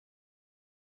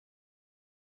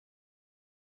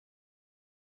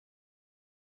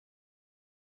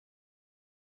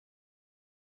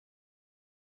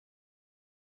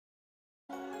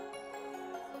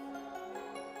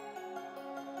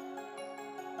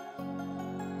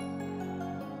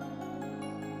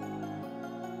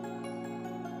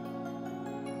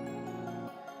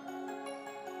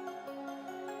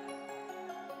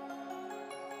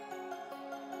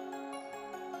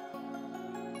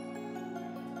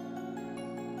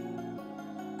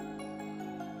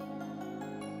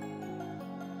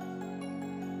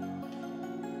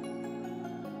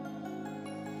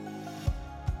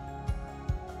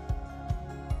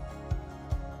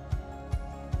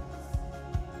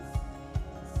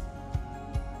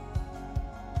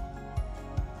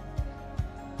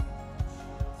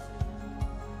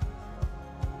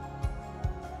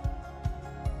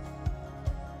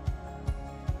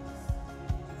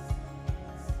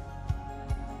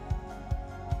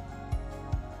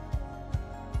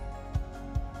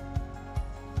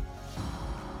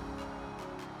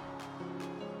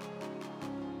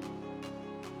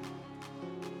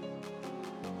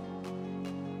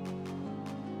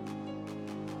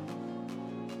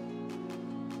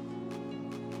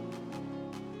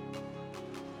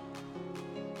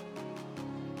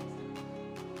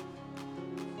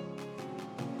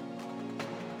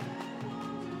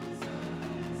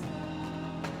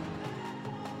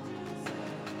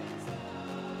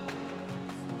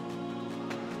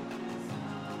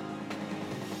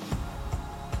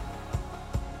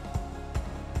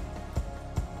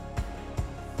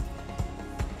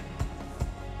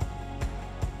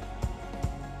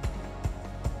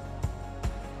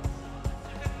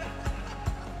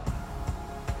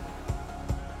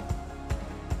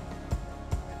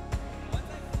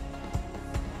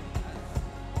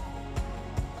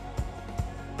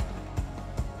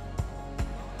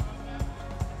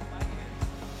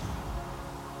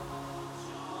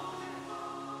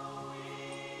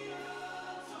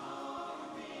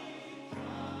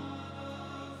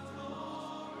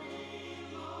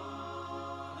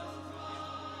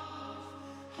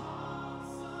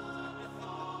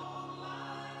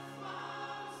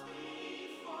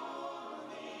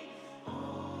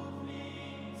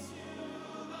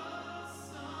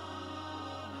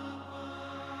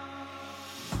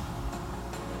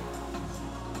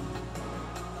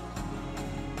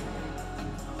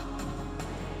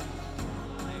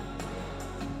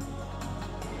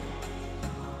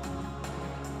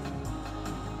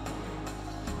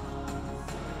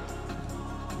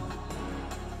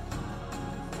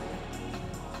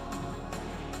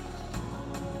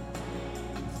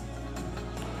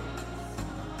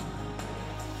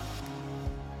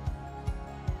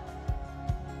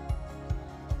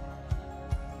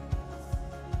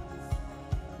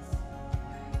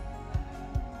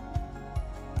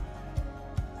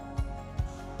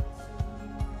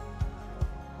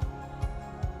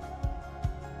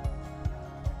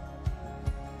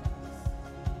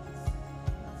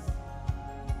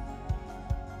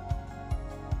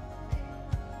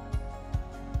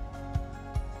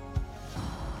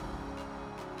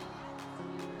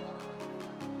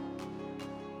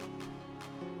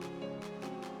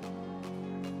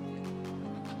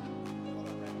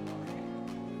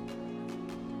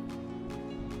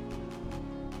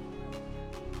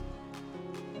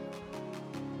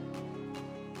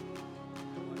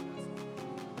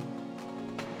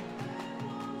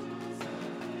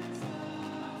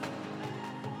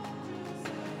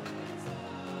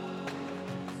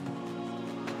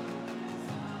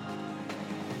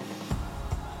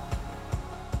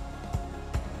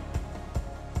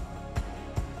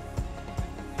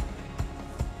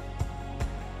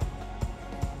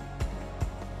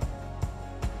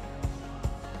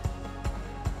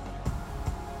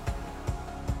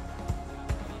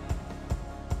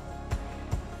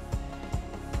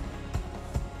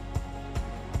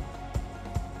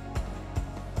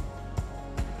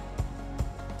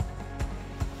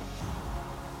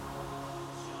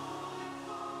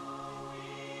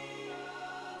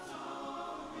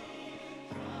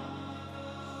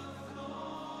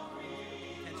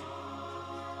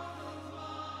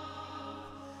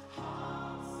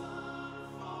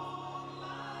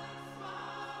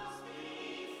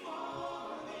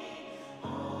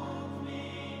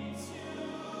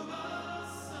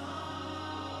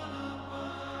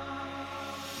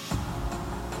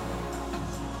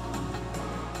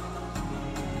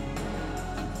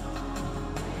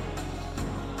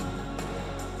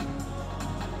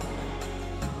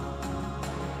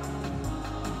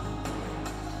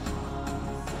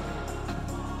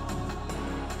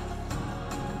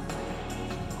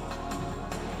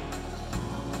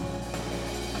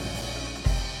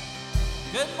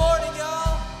Good morning,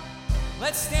 y'all.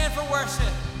 Let's stand for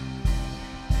worship.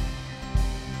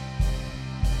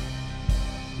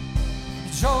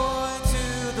 Joy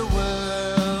to the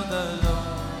world, the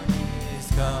Lord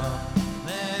is come.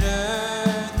 Let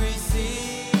earth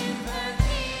receive her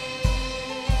King.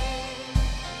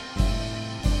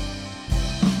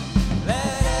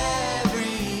 Let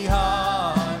every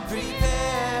heart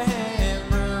prepare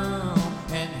him room,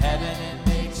 and heaven and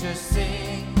nature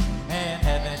sing, and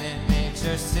heaven and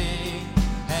nature sing,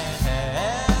 and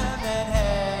heaven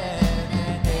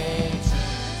and nature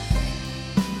sing.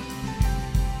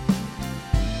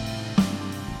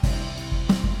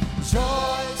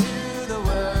 Joy to the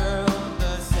world,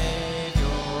 the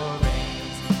Savior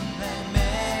reigns. Let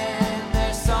men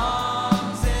their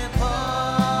songs employ,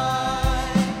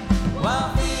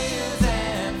 while fields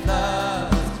and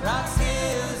floods, rocks,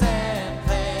 hills and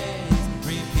plains,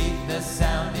 repeat the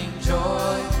sounding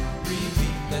joy,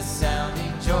 repeat the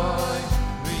sounding joy,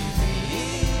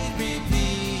 repeat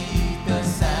the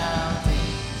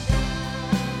sounding joy.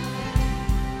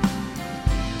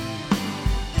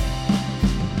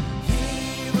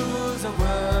 He rules the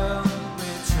world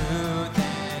with truth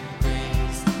and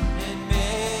grace, and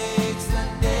makes the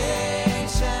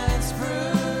nations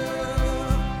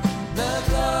prove the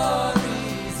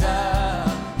glories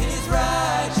of his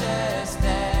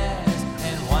righteousness,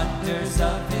 and wonders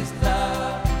of his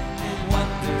love, and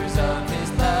wonders of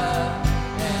his love,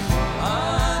 and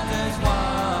wonders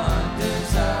of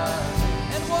his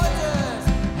love,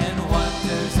 and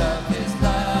wonders of his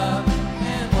love,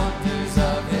 and wonders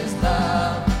of his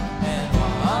love.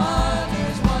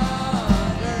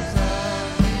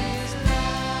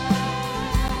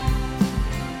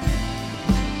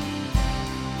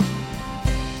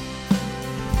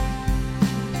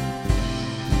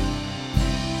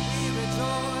 We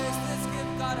rejoice, let's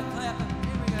give God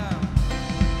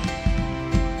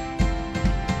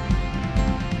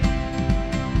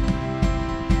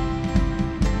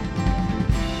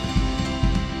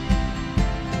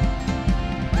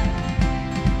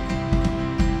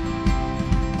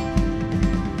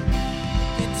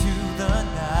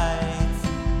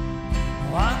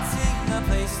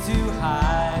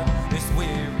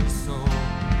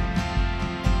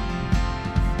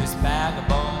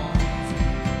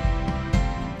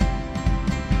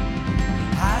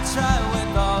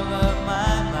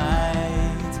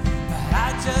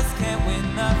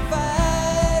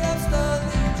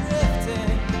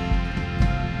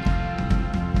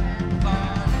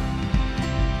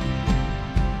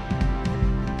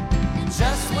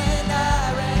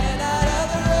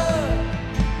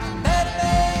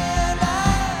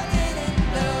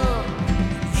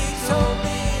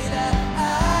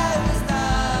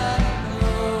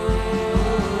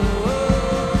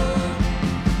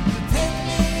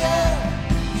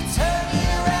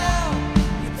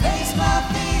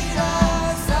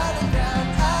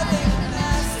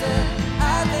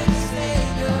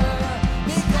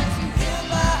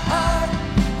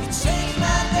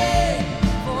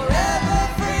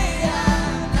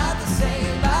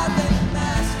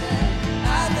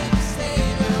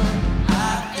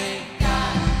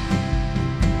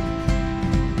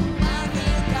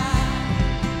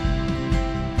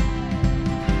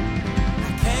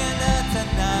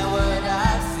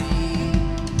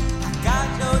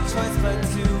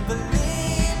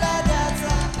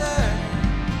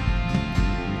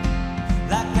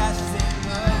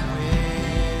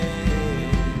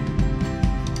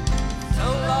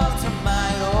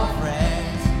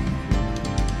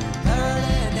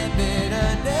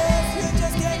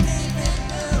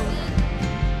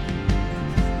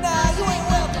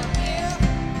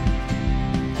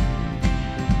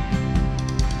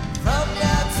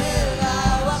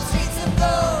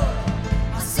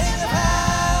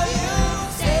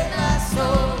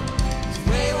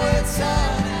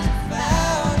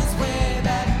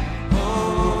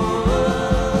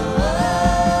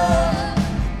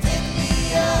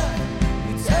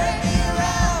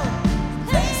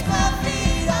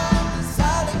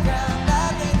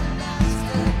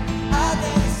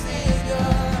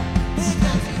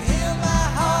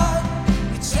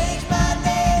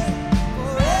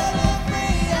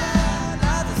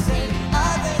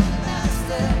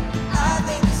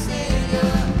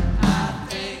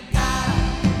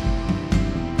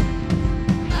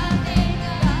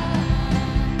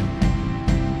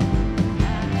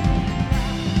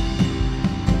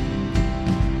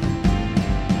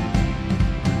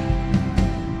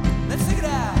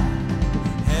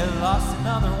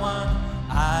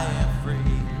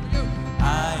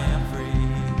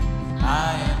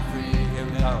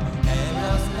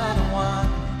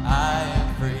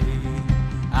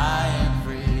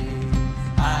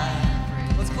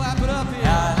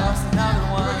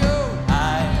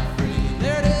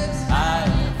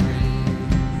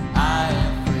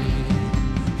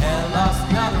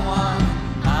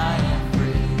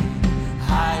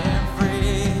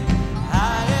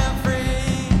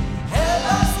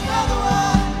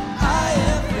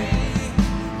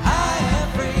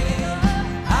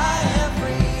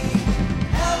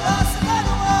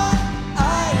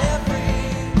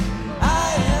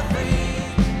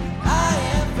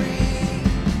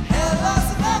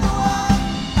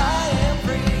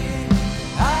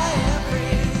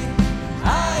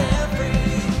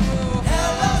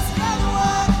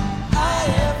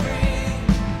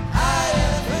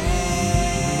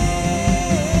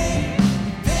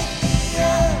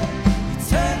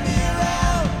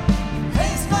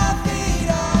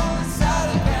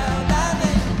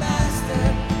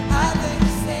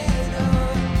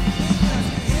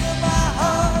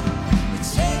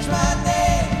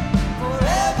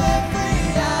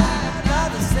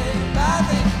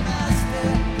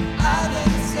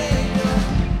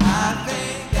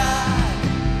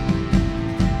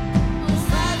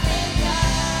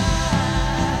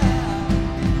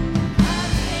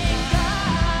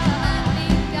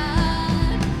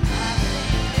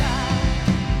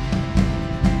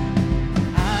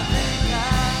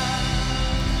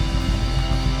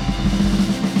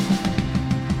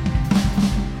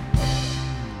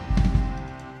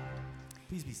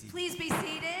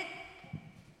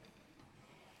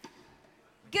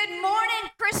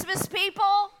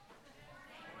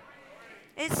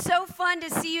fun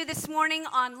to see you this morning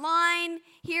online,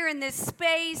 here in this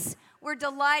space. We're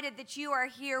delighted that you are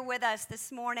here with us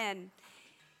this morning.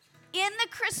 In the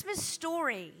Christmas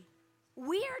story,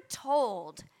 we are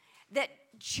told that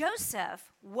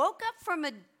Joseph woke up from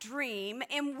a dream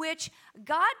in which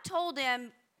God told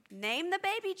him, name the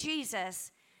baby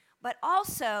Jesus, but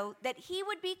also that he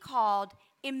would be called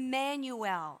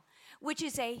Emmanuel, which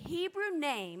is a Hebrew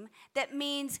name that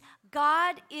means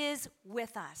God is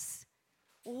with us.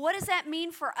 What does that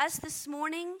mean for us this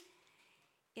morning?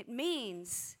 It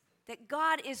means that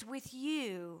God is with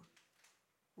you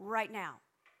right now.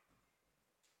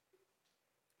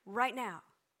 Right now.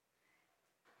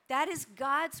 That is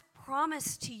God's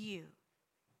promise to you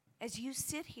as you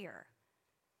sit here.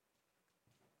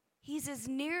 He's as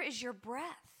near as your breath.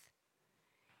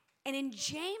 And in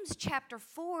James chapter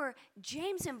 4,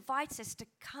 James invites us to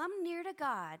come near to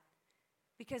God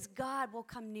because God will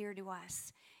come near to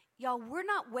us. Y'all, we're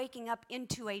not waking up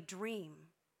into a dream.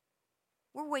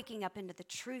 We're waking up into the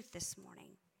truth this morning.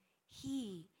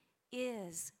 He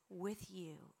is with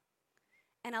you.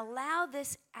 And allow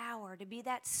this hour to be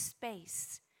that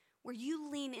space where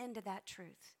you lean into that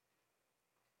truth,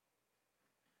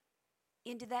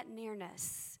 into that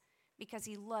nearness, because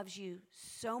he loves you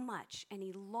so much and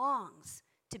he longs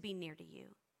to be near to you.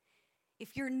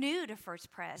 If you're new to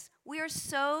First Pres, we are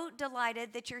so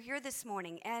delighted that you're here this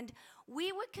morning, and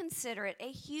we would consider it a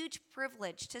huge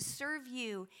privilege to serve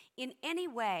you in any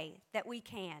way that we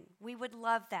can. We would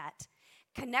love that.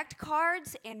 Connect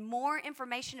cards and more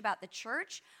information about the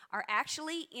church are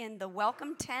actually in the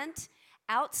welcome tent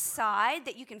outside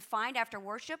that you can find after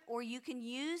worship, or you can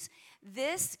use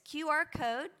this QR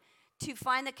code to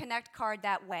find the Connect card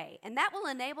that way. And that will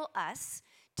enable us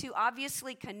to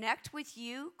obviously connect with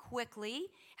you quickly,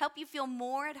 help you feel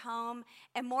more at home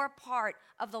and more a part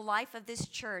of the life of this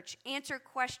church, answer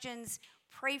questions,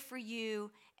 pray for you,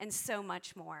 and so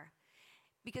much more.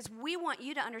 Because we want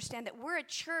you to understand that we're a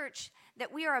church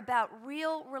that we are about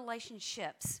real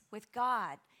relationships with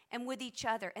God and with each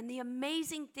other. And the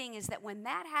amazing thing is that when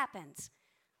that happens,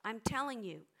 I'm telling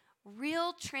you,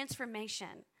 real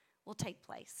transformation will take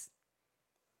place.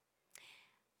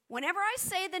 Whenever I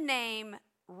say the name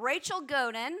Rachel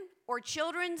Godin or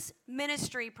Children's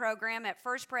Ministry Program at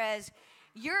First Pres,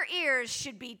 your ears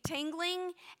should be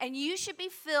tingling and you should be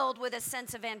filled with a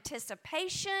sense of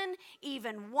anticipation,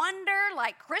 even wonder,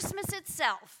 like Christmas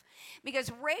itself. Because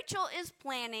Rachel is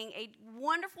planning a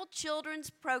wonderful children's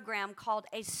program called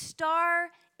A Star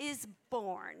is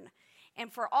Born.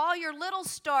 And for all your little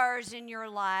stars in your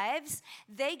lives,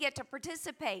 they get to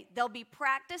participate. They'll be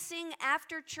practicing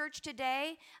after church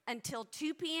today until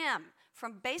 2 p.m.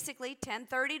 from basically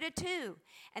 10:30 to 2.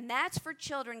 And that's for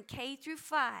children K through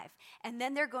 5. And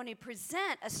then they're going to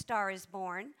present A Star is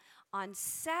Born on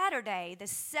Saturday, the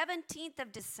 17th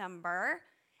of December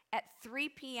at 3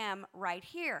 p.m. right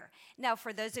here. Now,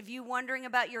 for those of you wondering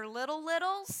about your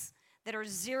littles that are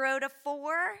 0 to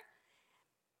 4,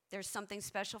 there's something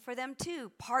special for them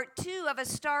too. Part 2 of A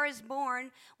Star is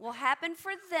Born will happen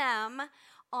for them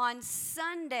on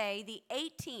Sunday, the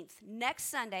 18th, next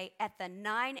Sunday at the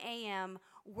 9 a.m.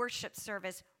 worship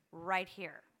service right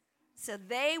here. So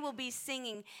they will be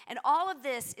singing, and all of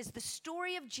this is the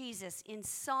story of Jesus in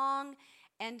song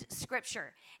and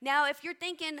scripture. Now, if you're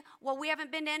thinking, well, we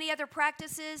haven't been to any other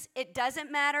practices, it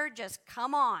doesn't matter, just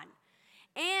come on.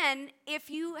 And if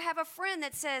you have a friend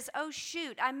that says, oh,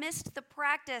 shoot, I missed the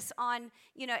practice on,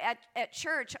 at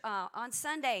church on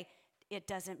Sunday, it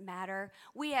doesn't matter.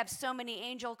 We have so many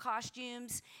angel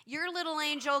costumes. Your little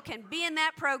angel can be in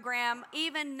that program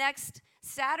even next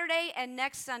Saturday and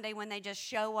next Sunday when they just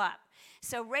show up.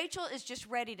 So Rachel is just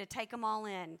ready to take them all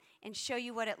in and show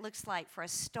you what it looks like for a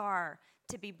star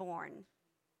to be born.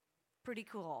 Pretty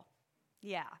cool.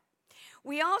 Yeah.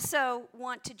 We also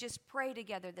want to just pray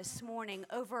together this morning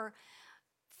over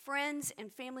friends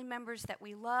and family members that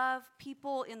we love,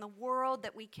 people in the world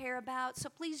that we care about. So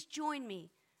please join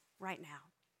me right now.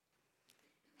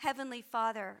 Heavenly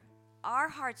Father, our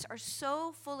hearts are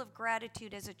so full of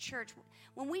gratitude as a church.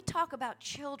 When we talk about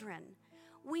children,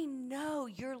 we know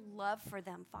your love for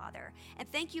them, Father.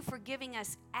 And thank you for giving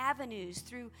us avenues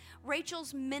through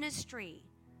Rachel's ministry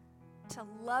to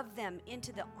love them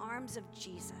into the arms of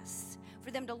Jesus,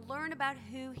 for them to learn about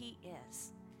who he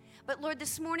is. But Lord,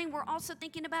 this morning we're also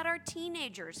thinking about our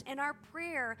teenagers and our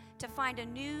prayer to find a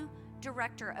new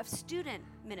director of student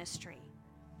ministry.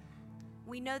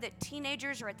 We know that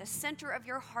teenagers are at the center of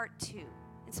your heart too.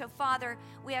 And so, Father,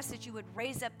 we ask that you would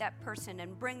raise up that person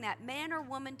and bring that man or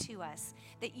woman to us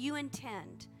that you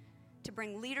intend to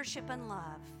bring leadership and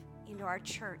love into our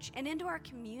church and into our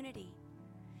community.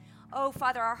 Oh,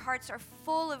 Father, our hearts are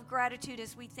full of gratitude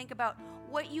as we think about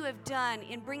what you have done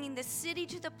in bringing the city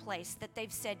to the place that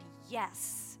they've said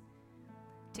yes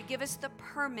to give us the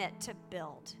permit to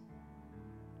build.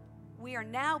 We are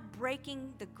now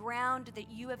breaking the ground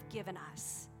that you have given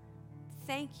us.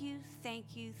 Thank you,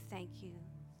 thank you, thank you,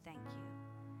 thank you.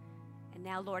 And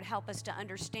now, Lord, help us to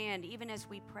understand, even as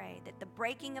we pray, that the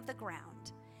breaking of the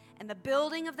ground and the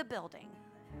building of the building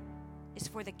is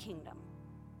for the kingdom.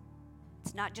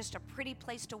 It's not just a pretty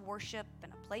place to worship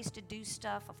and a place to do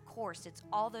stuff. Of course, it's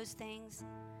all those things.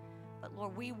 But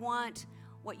Lord, we want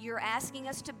what you're asking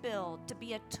us to build to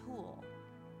be a tool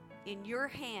in your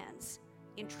hands,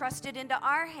 entrusted into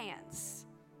our hands,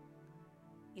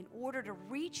 in order to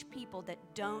reach people that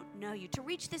don't know you, to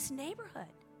reach this neighborhood,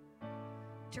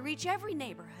 to reach every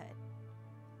neighborhood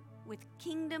with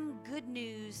kingdom good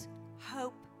news,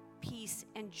 hope, peace,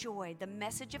 and joy, the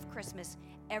message of Christmas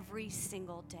every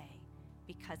single day,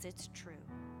 because it's true.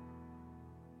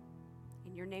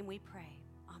 In your name we pray.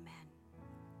 Amen.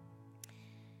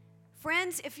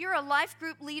 Friends, if you're a life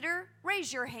group leader,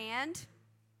 raise your hand.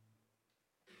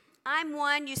 I'm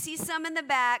one. You see some in the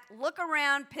back. Look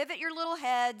around, pivot your little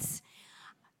heads.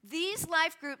 These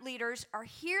life group leaders are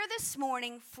here this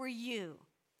morning for you.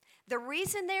 The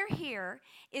reason they're here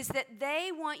is that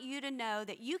they want you to know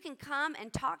that you can come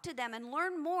and talk to them and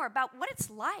learn more about what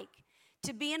it's like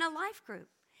to be in a life group,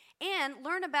 and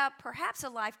learn about perhaps a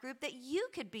life group that you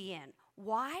could be in.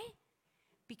 Why?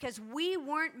 Because we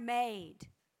weren't made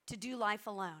to do life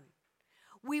alone.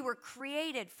 We were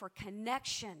created for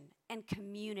connection and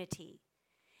community.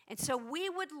 And so we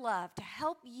would love to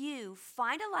help you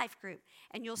find a life group,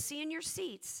 and you'll see in your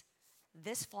seats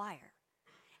this flyer.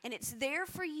 And it's there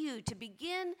for you to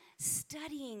begin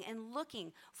studying and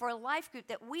looking for a life group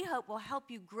that we hope will help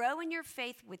you grow in your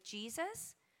faith with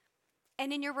Jesus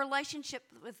and in your relationship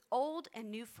with old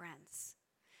and new friends.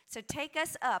 So take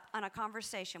us up on a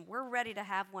conversation. We're ready to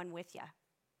have one with you,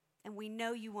 and we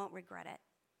know you won't regret it.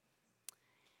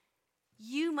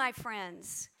 You, my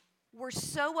friends, were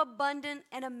so abundant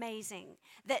and amazing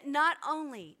that not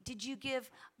only did you give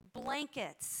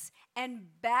blankets and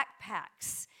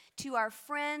backpacks to our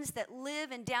friends that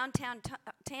live in downtown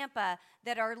Tampa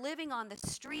that are living on the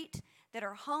street, that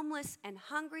are homeless and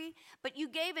hungry, but you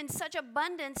gave in such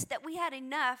abundance that we had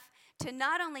enough to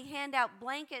not only hand out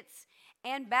blankets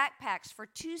and backpacks for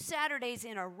 2 Saturdays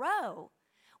in a row,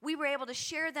 we were able to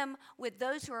share them with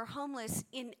those who are homeless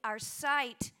in our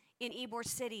site in Ybor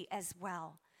City as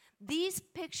well. These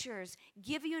pictures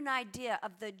give you an idea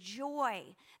of the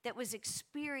joy that was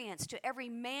experienced to every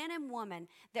man and woman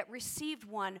that received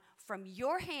one from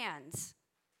your hands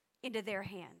into their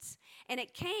hands. And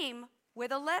it came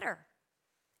with a letter,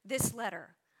 this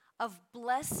letter of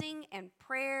blessing and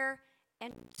prayer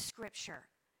and scripture.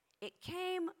 It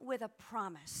came with a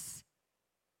promise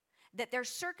that their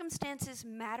circumstances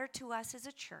matter to us as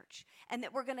a church, and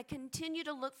that we're going to continue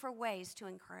to look for ways to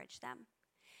encourage them.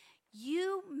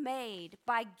 You made,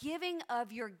 by giving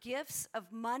of your gifts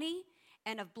of money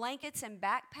and of blankets and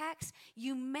backpacks,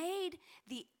 you made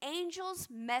the angel's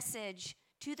message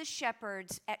to the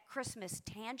shepherds at Christmas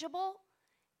tangible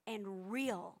and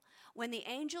real. When the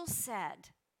angel said,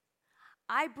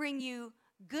 I bring you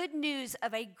good news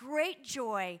of a great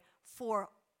joy for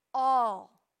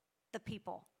all the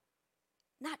people.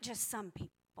 Not just some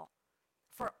people,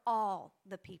 for all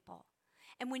the people.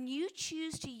 And when you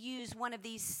choose to use one of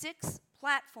these 6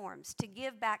 platforms to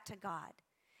give back to God,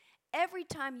 every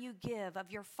time you give of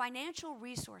your financial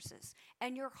resources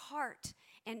and your heart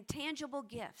and tangible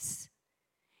gifts,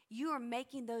 you are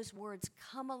making those words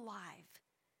come alive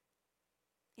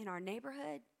in our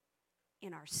neighborhood,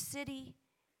 in our city,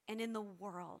 and in the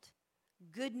world.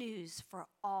 Good news for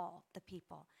all the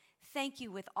people. Thank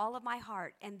you with all of my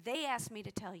heart. And they asked me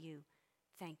to tell you,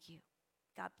 thank you.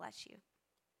 God bless you.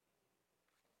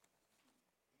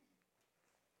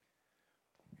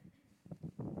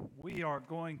 We are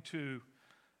going to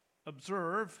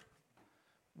observe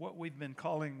what we've been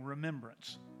calling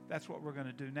remembrance. That's what we're going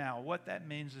to do now. What that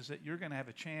means is that you're going to have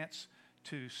a chance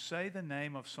to say the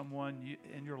name of someone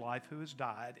in your life who has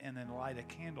died, and then light a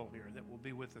candle here that will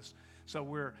be with us. So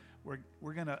we're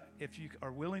going to, if you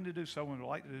are willing to do so and would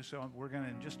like to do so, we're going to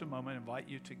in just a moment invite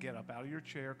you to get up out of your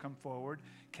chair, come forward.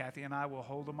 Kathy and I will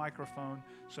hold the microphone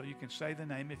so you can say the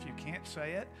name. If you can't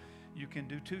say it, you can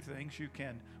do 2 things. You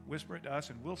can whisper it to us,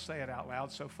 and we'll say it out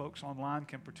loud so folks online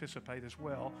can participate as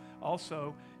well.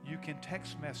 Also, you can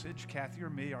text message Kathy or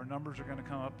me. Our numbers are going to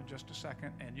come up in just a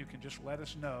second, and you can just let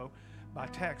us know by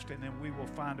text, and then we will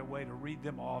find a way to read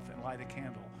them off and light a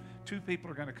candle. 2 people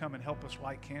are going to come and help us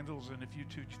light candles, and if you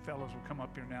 2 fellows will come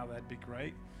up here now, that'd be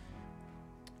great.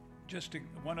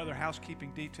 one other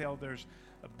housekeeping detail, there's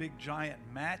a big giant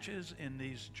matches in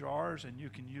these jars, and you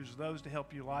can use those to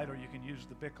help you light, or you can use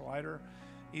the Bic lighter.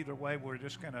 Either way, we're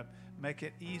just going to make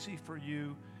it easy for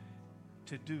you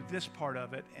to do this part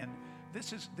of it. And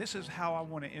this is how I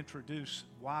want to introduce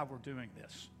why we're doing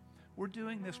this. We're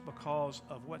doing this because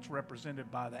of what's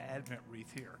represented by the Advent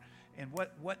wreath here. And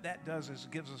what that does is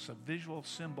gives us a visual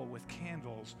symbol with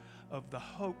candles of the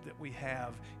hope that we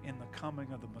have in the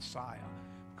coming of the Messiah.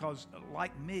 Because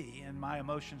like me, and my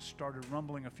emotions started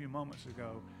rumbling a few moments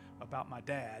ago about my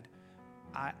dad,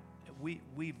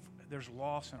 there's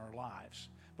loss in our lives.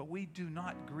 But we do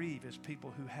not grieve as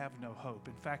people who have no hope.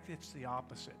 In fact, it's the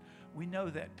opposite. We know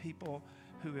that people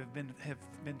who have been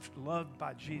loved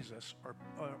by Jesus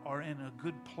are in a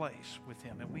good place with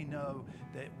him, and we know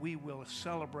that we will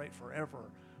celebrate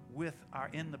forever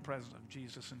in the presence of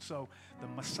Jesus. And so the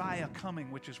Messiah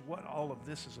coming, which is what all of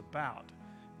this is about.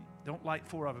 Don't light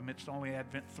 4 of them, it's only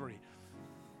Advent 3.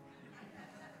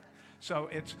 So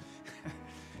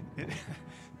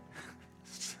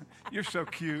you're so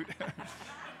cute.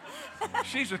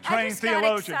 She's a trained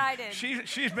theologian.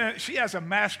 She has a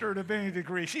Master of Divinity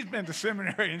degree. She's been to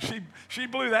seminary, and she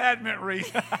blew the Advent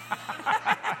wreath.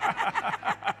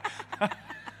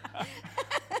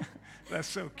 That's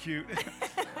so cute.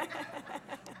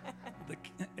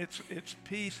 It's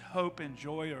peace, hope, and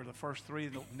joy are the first 3.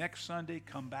 The next Sunday,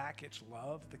 come back. It's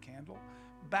love, the candle.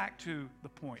 Back to the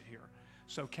point here.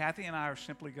 So Kathy and I are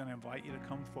simply going to invite you to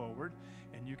come forward,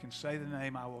 and you can say the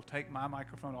name. I will take my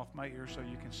microphone off my ear so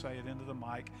you can say it into the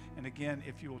mic. And again,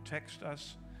 if you will text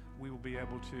us, we will be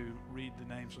able to read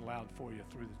the names aloud for you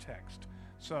through the text.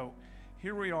 So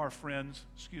here we are, friends.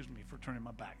 Excuse me for turning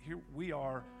my back. Here we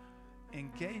are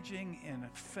engaging in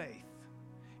faith.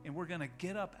 And we're going to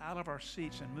get up out of our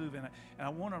seats and move. And I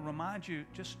want to remind you,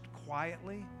 just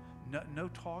quietly, no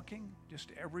talking,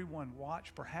 just everyone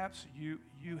watch. Perhaps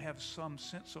you have some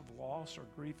sense of loss or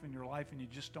grief in your life and you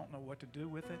just don't know what to do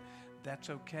with it. That's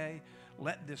okay.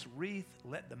 Let this wreath,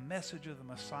 let the message of the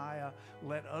Messiah,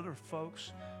 let other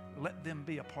folks, let them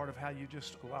be a part of how you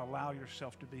just allow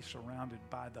yourself to be surrounded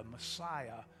by the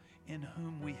Messiah in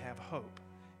whom we have hope,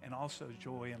 and also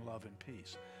joy and love and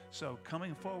peace. So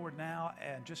coming forward now,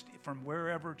 and just from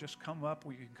wherever, just come up.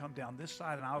 We can come down this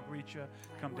side and I'll greet you.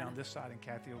 Come down this side and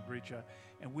Kathy will greet you.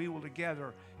 And we will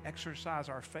together exercise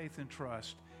our faith and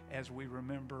trust as we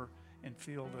remember and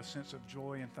feel the sense of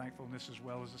joy and thankfulness as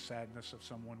well as the sadness of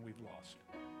someone we've lost.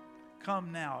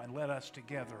 Come now and let us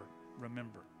together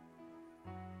remember.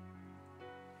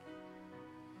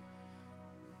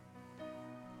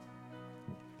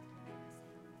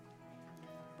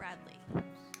 Bradley.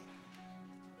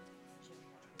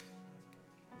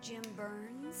 Jim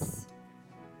Burns.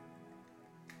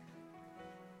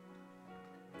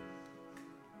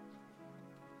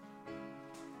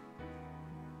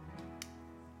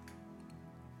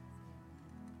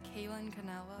 Kaylin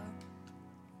Canella.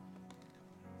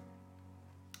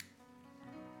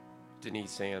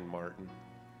 Denise Ann Martin.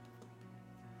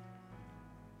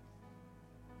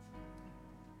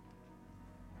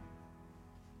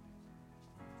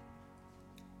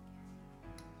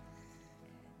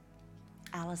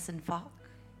 Allison Falk.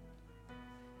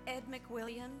 Ed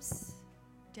McWilliams.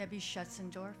 Debbie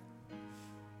Schutzendorf.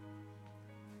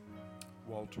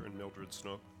 Walter and Mildred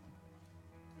Snook.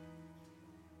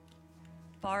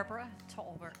 Barbara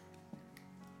Tolbert.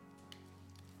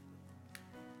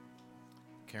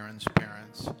 Karen's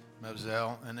parents,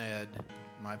 Moselle and Ed.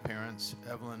 My parents,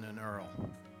 Evelyn and Earl.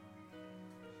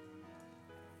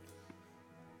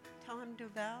 Tom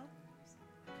Duval.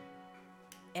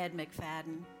 Ed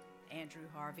McFadden, Andrew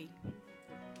Harvey.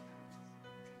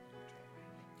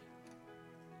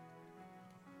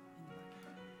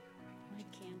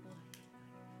 Mike Campbell.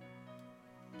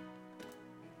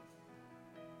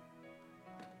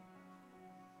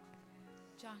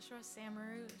 Joshua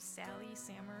Samaru, Sally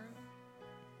Samaru.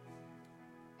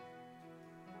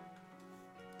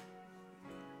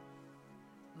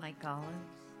 Mike Collins.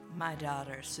 My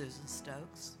daughter, Susan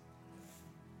Stokes.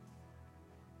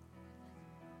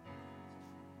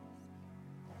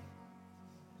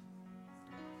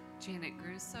 Janet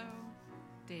Grusso,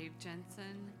 Dave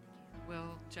Jensen,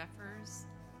 Will Jeffers,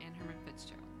 and Herman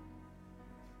Fitzgerald.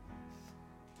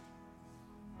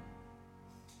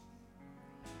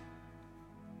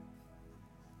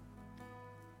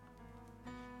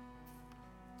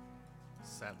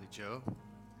 Sadly, Joe.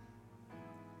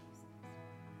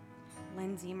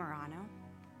 Lindsay Morano.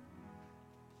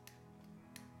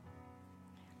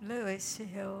 Louis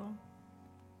Hill.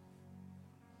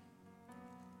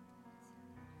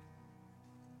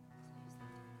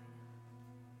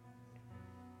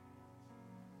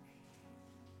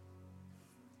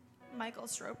 Michael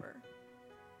Stroper.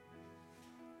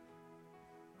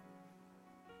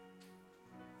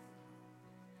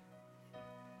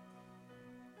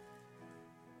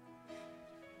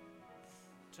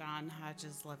 John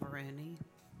Hodges Leveroni.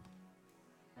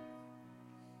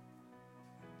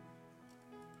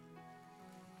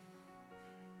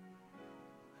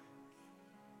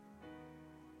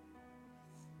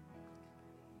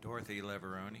 Dorothy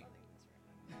Leveroni.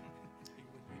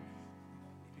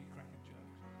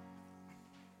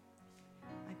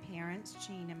 My parents,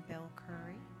 Jean and Bill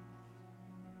Curry.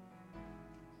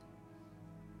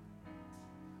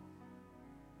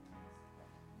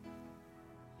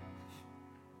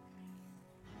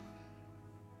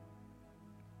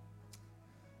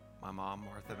 My mom,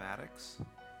 Martha Maddox.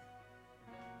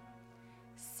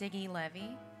 Siggy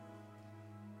Levy.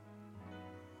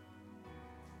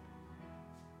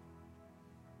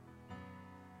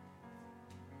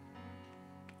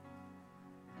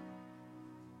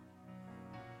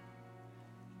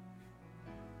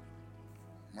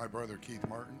 My brother Keith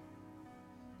Martin.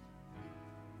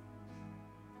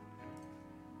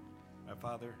 My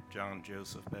father, John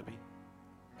Joseph Bebby.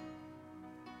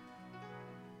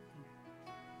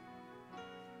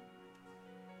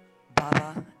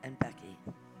 Baba and Becky.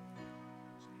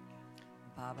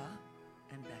 Baba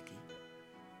and Becky.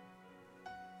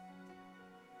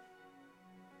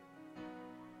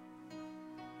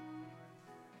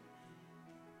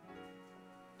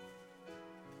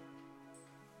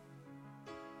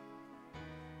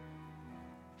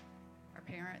 Our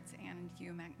parents, Ann and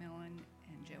Hugh Macmillan,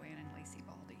 and Joanne and Lacey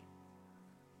Baldy.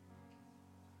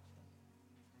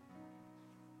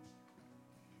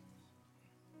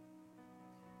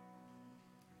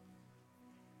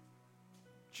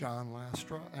 John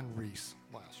Lastra and Reese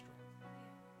Lastra.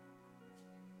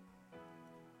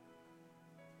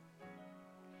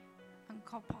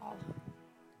 Uncle Paul.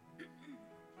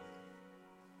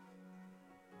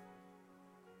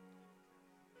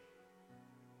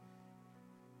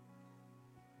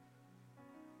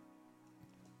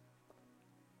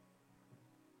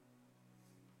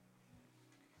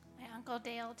 My Uncle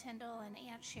Dale Tyndall and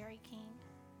Aunt Sherry King.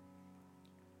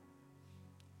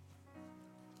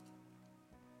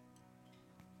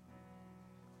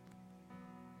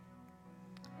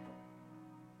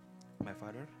 My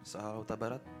father, sa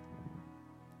Tabarat.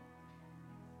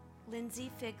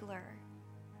 Lindsay Figler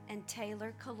and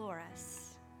Taylor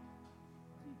Caloris.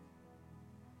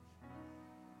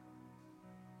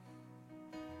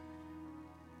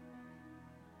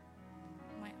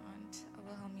 My aunt,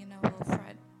 Wilhelmina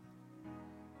Wilfred.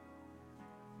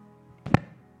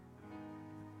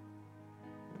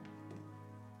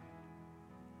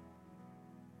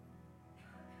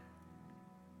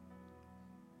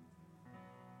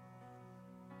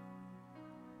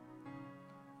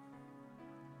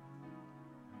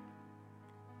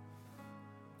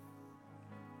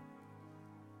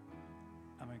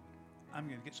 I'm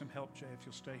going to get some help, Jay, if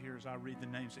you'll stay here as I read the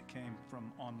names that came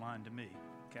from online to me,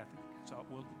 Kathy. So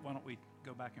why don't we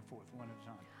go back and forth one at a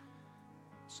time?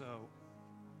 So,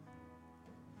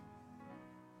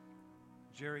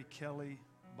 Jerry Kelly,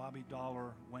 Bobby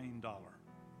Dollar, Wayne Dollar.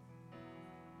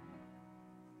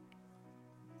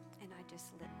 And I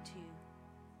just lit two.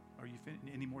 Are you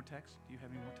any more text? Do you have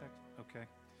any more text? Okay.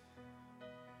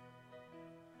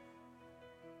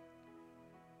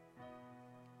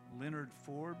 Leonard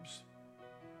Forbes,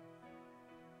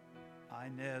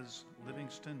 Inez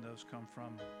Livingston. Those come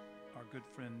from our good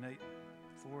friend Nate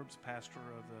Forbes, pastor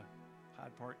of the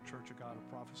Hyde Park Church of God of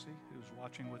Prophecy, who's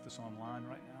watching with us online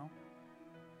right now.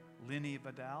 Lenny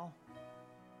Vidal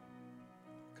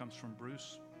comes from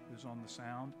Bruce, who's on the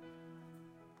sound.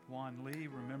 Juan Lee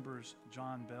remembers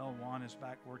John Bell. Juan is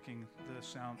back working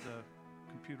the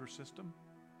computer system.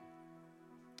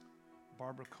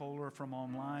 Barbara Kohler from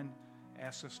online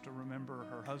asks us to remember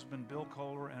her husband Bill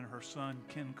Kohler and her son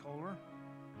Ken Kohler.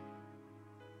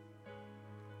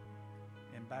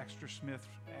 And Baxter Smith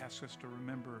asks us to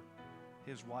remember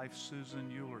his wife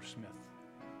Susan Euler Smith.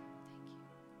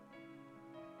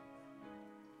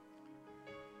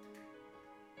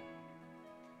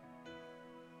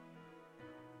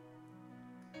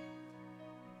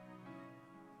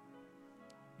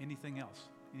 Anything else?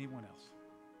 Anyone else?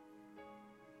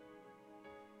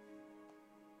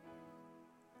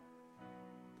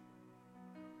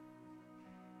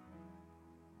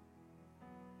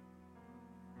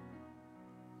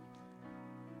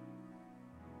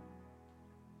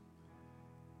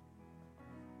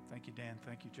 Thank you, Dan.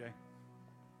 Thank you, Jay.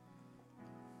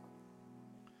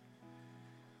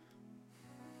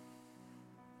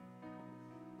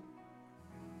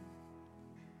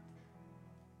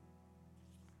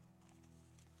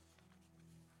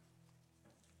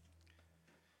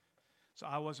 So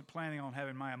I wasn't planning on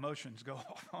having my emotions go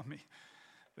off on me,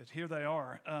 but here they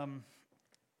are.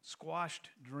 Squashed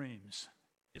dreams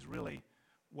is really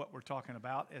what we're talking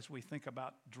about as we think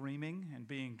about dreaming and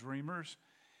being dreamers.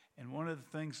 And one of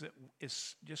the things that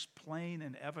is just plain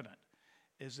and evident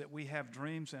is that we have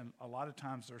dreams, and a lot of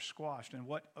times they're squashed. And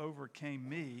what overcame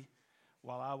me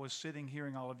while I was sitting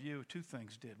hearing all of you, two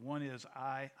things did. One is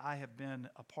I have been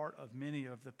a part of many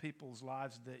of the people's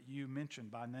lives that you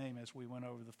mentioned by name as we went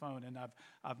over the phone, and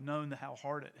I've known how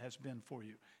hard it has been for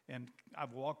you. And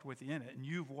I've walked with you in it, and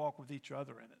you've walked with each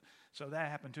other in it. So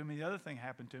that happened to me. The other thing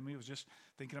happened to me was just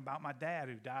thinking about my dad,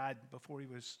 who died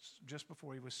just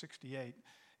before he was 68,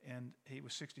 and he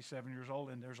was 67 years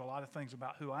old, and there's a lot of things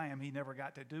about who I am he never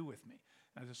got to do with me.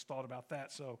 I just thought about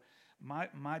that. So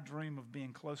my dream of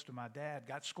being close to my dad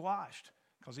got squashed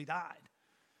because he died.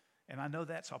 And I know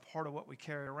that's a part of what we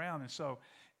carry around. And so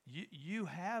you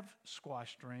have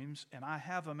squashed dreams, and I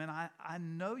have them, and I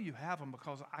know you have them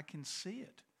because I can see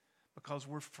it, because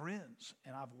we're friends,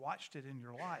 and I've watched it in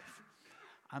your life.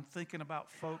 I'm thinking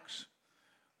about folks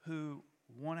who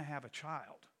want to have a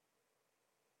child,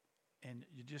 and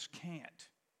you just can't.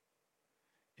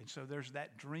 And so there's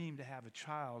that dream to have a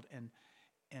child, and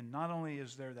not only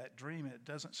is there that dream, and it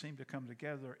doesn't seem to come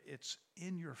together, it's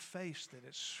in your face that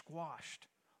it's squashed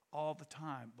all the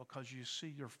time because you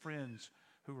see your friends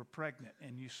who are pregnant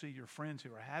and you see your friends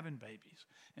who are having babies.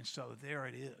 And so there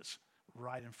it is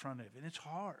right in front of you. And it's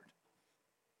hard.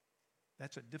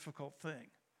 That's a difficult thing.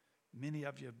 Many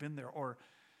of you have been there. Or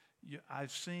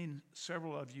I've seen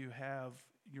several of you have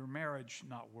your marriage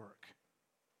not work.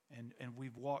 And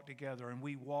we've walked together, and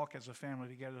we walk as a family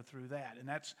together through that.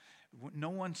 And no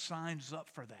one signs up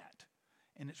for that.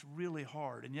 And it's really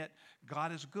hard. And yet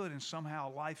God is good, and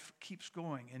somehow life keeps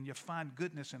going, and you find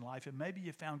goodness in life. And maybe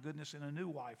you found goodness in a new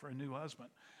wife or a new husband.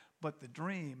 But the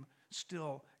dream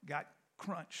still got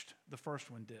crunched. The first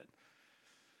one did.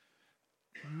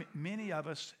 Many of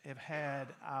us have had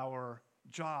our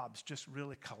jobs just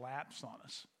really collapse on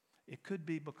us. It could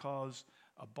be because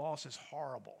a boss is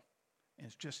horrible. And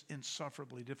it's just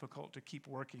insufferably difficult to keep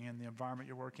working in the environment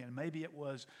you're working in. Maybe it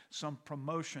was some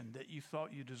promotion that you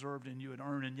thought you deserved and you had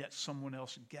earned, and yet someone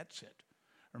else gets it.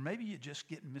 Or maybe you just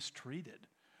get mistreated.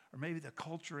 Or maybe the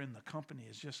culture in the company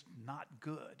is just not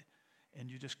good, and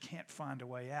you just can't find a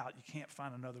way out. You can't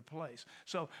find another place.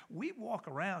 So we walk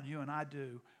around, you and I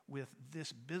do, with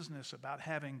this business about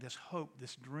having this hope,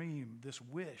 this dream, this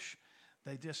wish.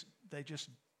 They just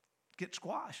get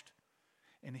squashed.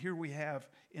 And here we have,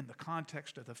 in the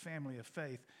context of the family of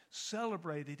faith,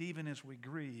 celebrated even as we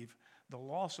grieve the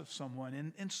loss of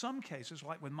someone. In some cases,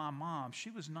 like with my mom, she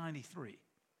was 93,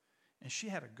 and she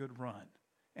had a good run.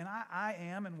 And I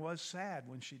am and was sad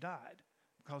when she died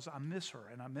because I miss her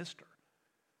and I missed her.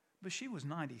 But she was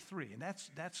 93, and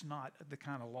that's not the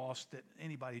kind of loss that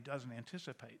anybody doesn't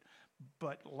anticipate.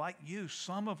 But like you,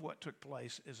 some of what took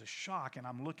place is a shock, and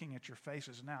I'm looking at your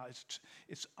faces now.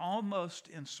 It's almost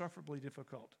insufferably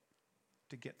difficult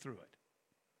to get through it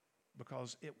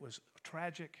because it was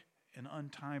tragic and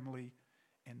untimely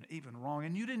and even wrong.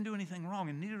 And you didn't do anything wrong,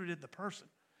 and neither did the person,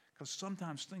 because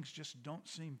sometimes things just don't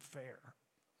seem fair.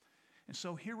 And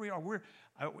so here we are.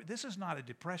 This is not a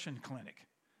depression clinic.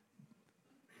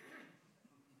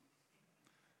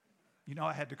 You know,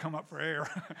 I had to come up for air.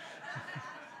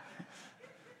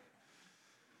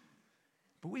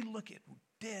 But we look at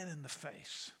dead in the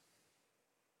face,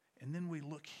 and then we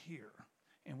look here,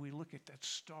 and we look at that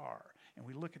star, and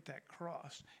we look at that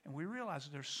cross, and we realize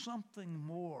there's something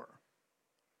more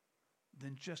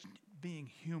than just being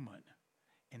human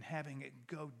and having it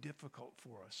go difficult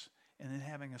for us and then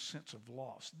having a sense of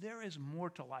loss. There is more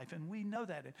to life, and we know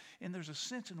that. And there's a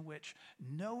sense in which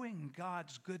knowing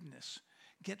God's goodness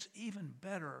gets even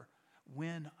better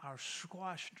when our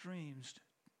squashed dreams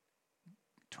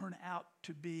turn out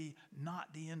to be not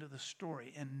the end of the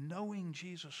story. And knowing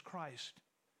Jesus Christ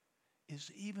is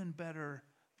even better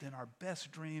than our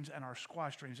best dreams and our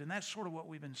squashed dreams. And that's sort of what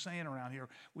we've been saying around here.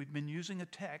 We've been using a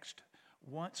text,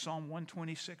 Psalm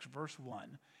 126, verse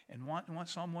 1. And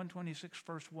Psalm 126,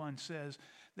 verse 1 says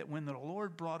that when the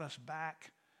Lord brought us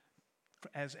back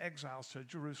as exiles to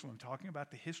Jerusalem, talking about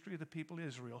the history of the people of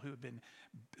Israel who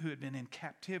had been in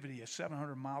captivity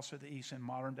 700 miles to the east in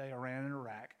modern-day Iran and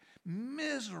Iraq.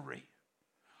 Misery,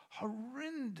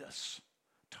 horrendous,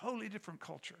 totally different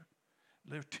culture.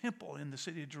 Their temple in the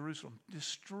city of Jerusalem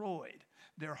destroyed,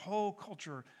 their whole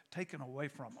culture taken away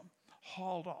from them,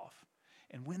 hauled off.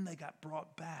 And when they got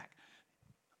brought back,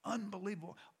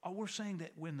 unbelievable. We're saying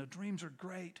that when the dreams are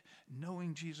great,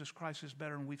 knowing Jesus Christ is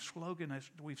better. And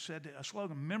we've said a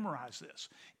slogan, memorize this.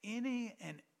 Any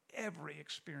and every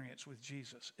experience with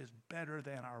Jesus is better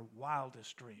than our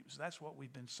wildest dreams. That's what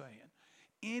we've been saying.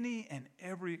 Any and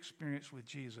every experience with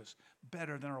Jesus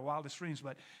better than our wildest dreams.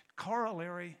 But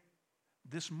corollary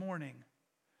this morning,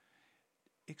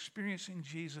 experiencing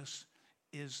Jesus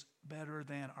is better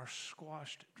than our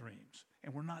squashed dreams.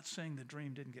 And we're not saying the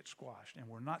dream didn't get squashed, and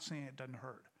we're not saying it doesn't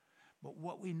hurt. But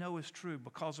what we know is true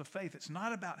because of faith. It's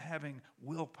not about having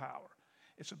willpower.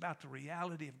 It's about the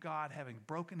reality of God having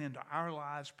broken into our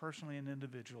lives personally and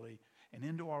individually and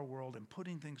into our world and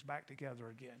putting things back together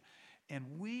again.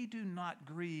 And we do not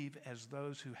grieve as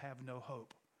those who have no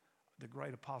hope. The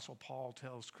great apostle Paul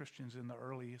tells Christians in the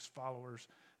earliest followers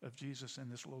of Jesus in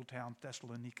this little town,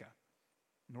 Thessalonica,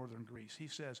 northern Greece. He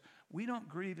says, we don't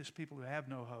grieve as people who have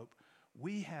no hope.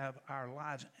 We have our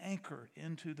lives anchored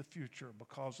into the future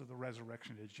because of the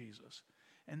resurrection of Jesus.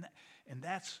 And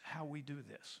that's how we do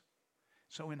this.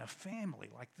 So in a family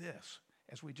like this,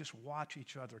 as we just watch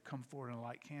each other come forward and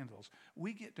light candles,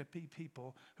 we get to be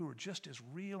people who are just as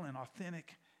real and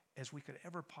authentic as we could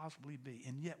ever possibly be.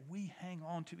 And yet we hang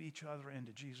on to each other and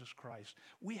to Jesus Christ.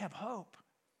 We have hope.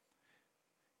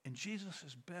 And Jesus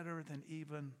is better than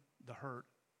even the hurt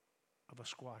of a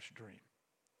squashed dream.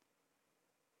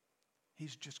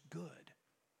 He's just good.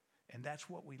 And that's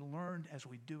what we learned as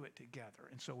we do it together.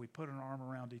 And so we put an arm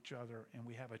around each other and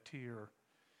we have a tear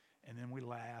and then we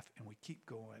laugh and we keep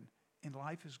going. And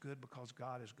life is good because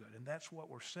God is good. And that's what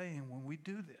we're saying when we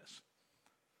do this.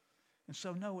 And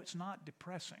so, no, it's not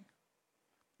depressing.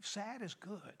 Sad is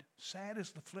good. Sad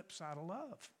is the flip side of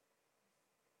love.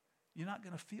 You're not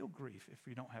going to feel grief if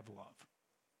you don't have love.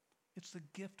 It's the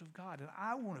gift of God. And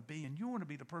I want to be, and you want to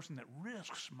be the person that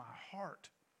risks my heart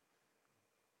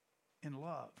in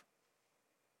love.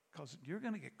 Because you're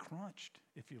going to get crunched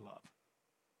if you love.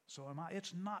 So am I.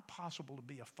 It's not possible to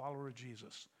be a follower of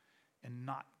Jesus and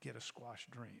not get a squashed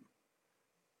dream.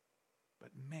 But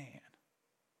man,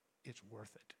 it's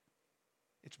worth it.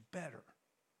 It's better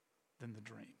than the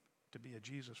dream to be a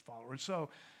Jesus follower. And so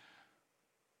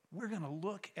we're going to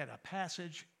look at a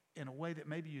passage in a way that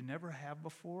maybe you never have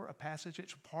before, a passage.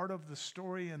 It's part of the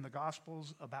story in the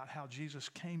Gospels about how Jesus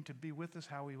came to be with us,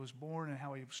 how he was born and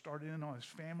how he started in on his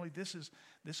family. This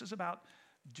is about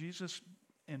Jesus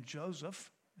and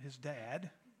Joseph, his dad.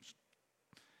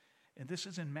 And this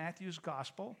is in Matthew's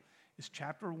Gospel. It's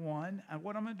chapter 1. And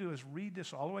what I'm going to do is read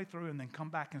this all the way through and then come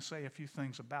back and say a few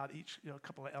things about each, a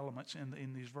couple of elements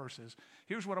in these verses.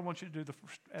 Here's what I want you to do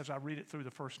as I read it through the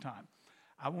first time.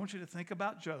 I want you to think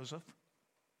about Joseph,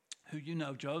 who you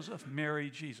know, Joseph,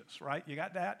 Mary, Jesus, right? You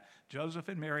got that? Joseph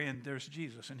and Mary, and there's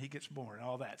Jesus, and he gets born, and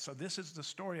all that. So this is the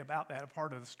story about that, a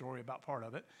part of the story about part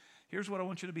of it. Here's what I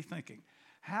want you to be thinking.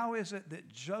 How is it that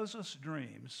Joseph's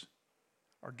dreams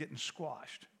are getting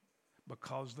squashed?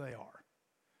 Because they are.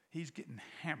 He's getting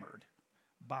hammered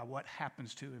by what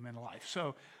happens to him in life.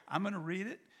 So I'm going to read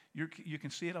it. You can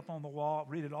see it up on the wall.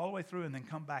 Read it all the way through and then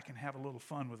come back and have a little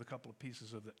fun with a couple of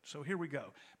pieces of it. So here we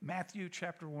go. Matthew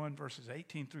chapter 1, verses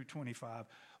 18 through 25.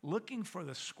 Looking for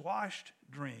the squashed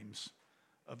dreams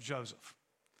of Joseph.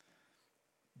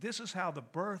 This is how the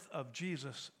birth of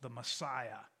Jesus, the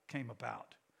Messiah, came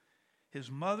about. His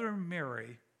mother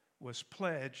Mary was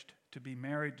pledged to be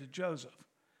married to Joseph.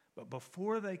 But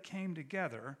before they came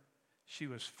together, she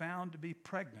was found to be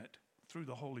pregnant through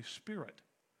the Holy Spirit.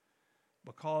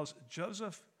 Because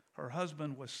Joseph, her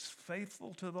husband, was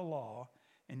faithful to the law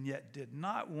and yet did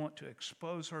not want to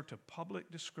expose her to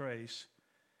public disgrace,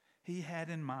 he had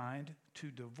in mind to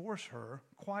divorce her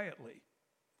quietly.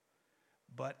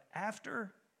 But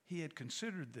after he had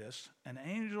considered this, an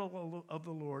angel of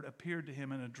the Lord appeared to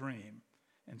him in a dream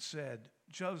and said,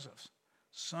 Joseph,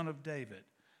 son of David,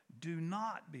 do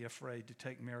not be afraid to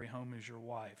take Mary home as your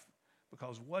wife,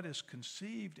 because what is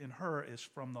conceived in her is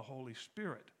from the Holy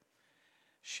Spirit.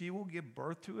 She will give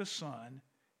birth to a son,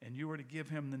 and you are to give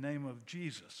him the name of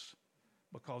Jesus,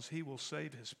 because he will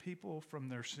save his people from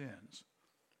their sins.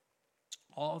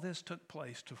 All this took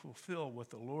place to fulfill what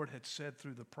the Lord had said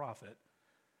through the prophet.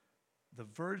 The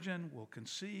virgin will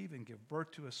conceive and give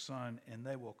birth to a son, and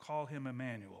they will call him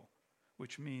Emmanuel,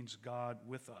 which means God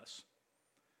with us.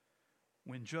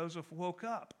 When Joseph woke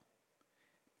up,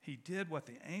 he did what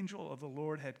the angel of the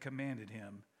Lord had commanded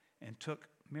him and took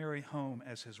Mary home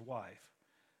as his wife.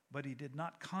 But he did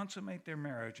not consummate their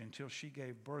marriage until she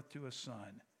gave birth to a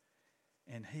son,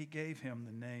 and he gave him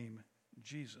the name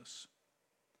Jesus.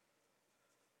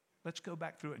 Let's go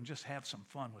back through it and just have some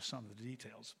fun with some of the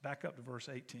details. Back up to verse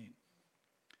 18.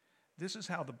 This is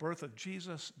how the birth of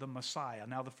Jesus, the Messiah.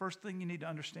 Now, the first thing you need to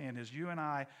understand is you and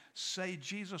I say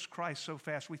Jesus Christ so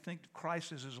fast we think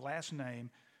Christ is his last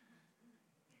name.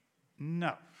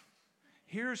 No.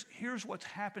 Here's what's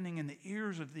happening in the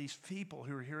ears of these people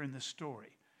who are hearing this story.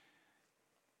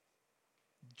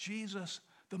 Jesus,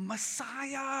 the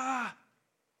Messiah.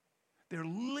 They're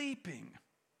leaping.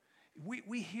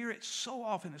 We hear it so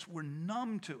often as we're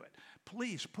numb to it.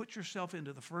 Please put yourself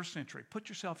into the first century. Put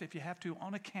yourself, if you have to,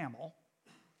 on a camel,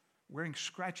 wearing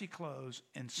scratchy clothes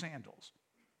and sandals.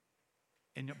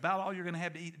 And about all you're going to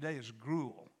have to eat today is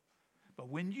gruel. But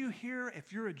when you hear,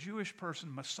 if you're a Jewish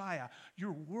person, Messiah,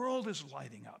 your world is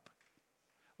lighting up.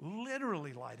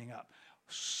 Literally lighting up.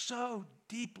 So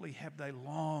deeply have they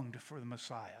longed for the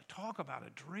Messiah. Talk about a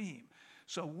dream.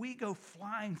 So we go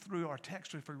flying through our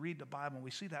text if we read the Bible and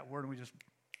we see that word and we just,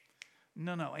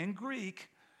 no. In Greek,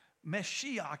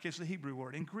 Meshiach is the Hebrew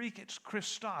word. In Greek, it's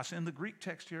Christos. In the Greek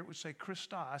text here, it would say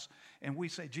Christos, and we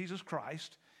say Jesus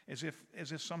Christ, as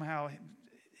if somehow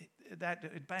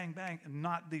that bang, bang,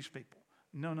 not these people.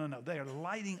 No. They are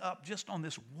lighting up just on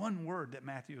this one word that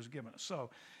Matthew has given us. So,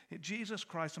 Jesus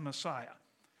Christ, the Messiah.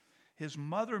 His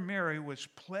mother Mary was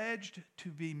pledged to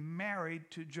be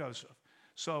married to Joseph.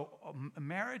 So,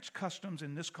 marriage customs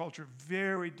in this culture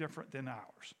very different than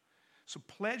ours. So,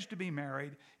 pledged to be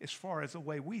married, as far as the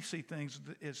way we see things,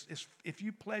 is if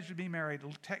you pledge to be married,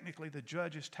 technically the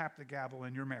judge has tapped the gavel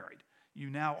and you're married. You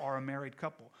now are a married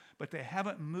couple. But they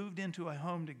haven't moved into a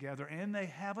home together and they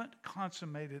haven't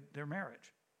consummated their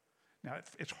marriage. Now,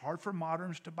 it's hard for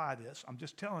moderns to buy this. I'm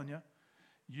just telling you.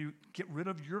 You get rid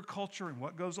of your culture and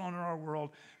what goes on in our world.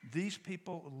 These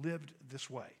people lived this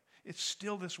way. It's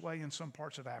still this way in some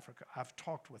parts of Africa. I've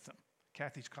talked with them,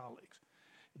 Kathy's colleagues.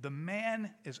 The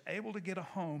man is able to get a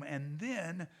home and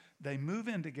then they move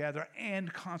in together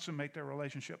and consummate their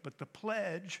relationship. But the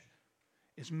pledge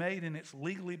is made and it's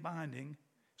legally binding.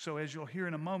 So as you'll hear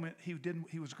in a moment,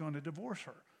 he was going to divorce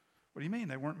her. What do you mean?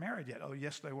 They weren't married yet. Oh,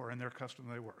 yes, they were. In their custom,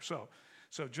 they were. So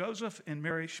Joseph and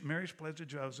Mary's pledged to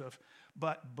Joseph.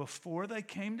 But before they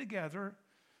came together,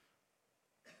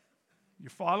 you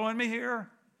following me here?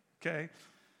 Okay.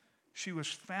 She was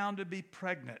found to be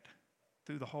pregnant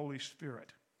through the Holy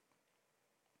Spirit.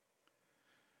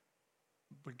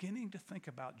 Beginning to think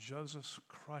about Joseph's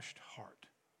crushed heart.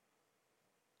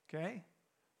 Okay?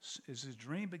 Is his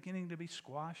dream beginning to be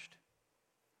squashed?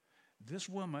 This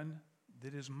woman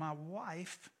that is my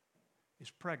wife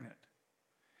is pregnant.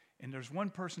 And there's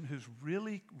one person who's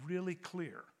really, really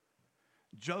clear.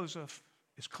 Joseph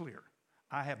is clear.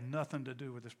 I have nothing to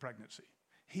do with this pregnancy.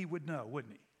 He would know,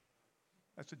 wouldn't he?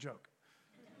 That's a joke.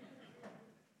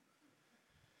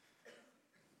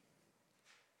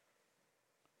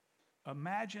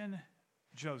 Imagine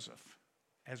Joseph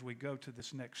as we go to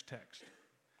this next text.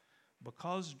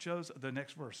 Because Joseph, the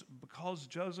next verse, because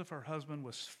Joseph, her husband,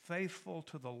 was faithful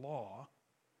to the law,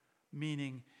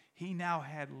 meaning he now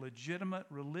had legitimate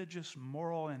religious,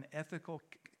 moral, and ethical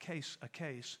case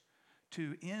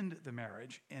to end the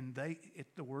marriage, and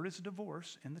the word is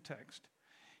divorce in the text.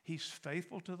 He's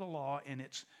faithful to the law, and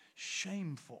it's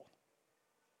shameful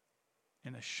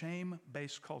in a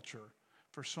shame-based culture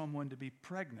for someone to be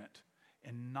pregnant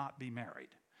and not be married.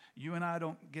 You and I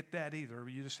don't get that either.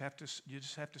 You just have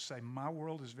to say, my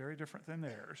world is very different than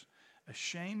theirs. A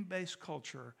shame-based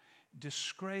culture,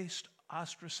 disgraced,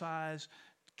 ostracized,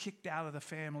 kicked out of the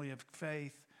family of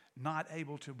faith, not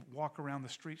able to walk around the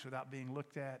streets without being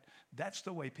looked at. That's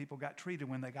the way people got treated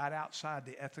when they got outside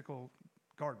the ethical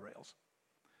guardrails.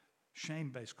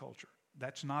 Shame-based culture.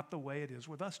 That's not the way it is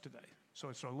with us today. So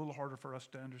it's a little harder for us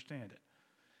to understand it.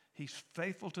 He's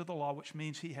faithful to the law, which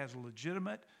means he has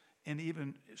legitimate and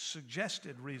even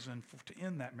suggested reason to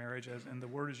end that marriage, and the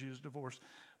word is used, divorce,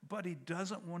 but he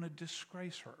doesn't want to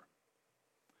disgrace her.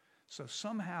 So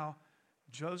somehow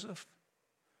Joseph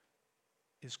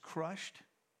is crushed.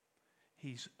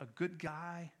 He's a good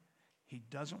guy. He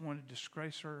doesn't want to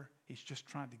disgrace her. He's just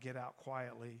trying to get out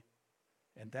quietly,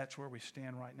 and that's where we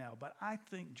stand right now. But I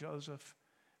think Joseph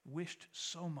wished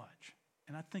so much,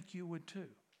 and I think you would too.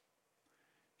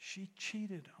 She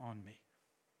cheated on me.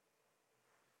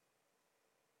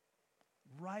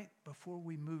 Right before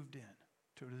we moved in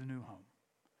to the new home,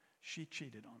 she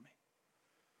cheated on me.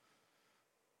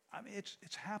 I mean,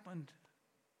 it's happened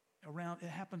around. It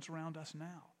happens around us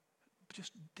now.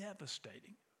 Just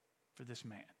devastating for this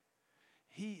man.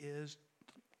 He is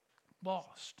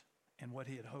lost in what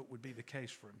he had hoped would be the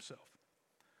case for himself.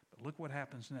 But look what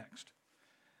happens next.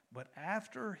 But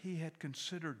after he had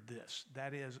considered this,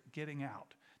 that is, getting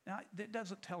out. Now, it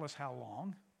doesn't tell us how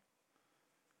long.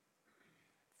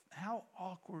 How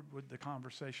awkward would the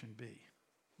conversation be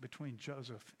between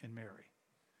Joseph and Mary?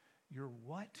 You're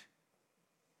what?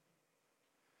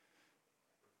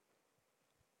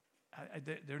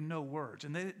 There are no words.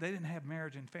 And they didn't have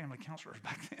marriage and family counselors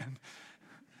back then.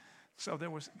 So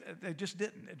they just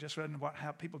didn't. It just wasn't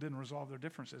how people didn't resolve their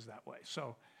differences that way.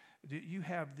 So you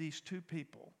have these two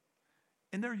people,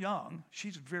 and they're young.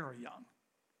 She's very young.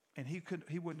 And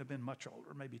he wouldn't have been much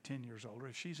older, maybe 10 years older.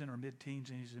 If she's in her mid-teens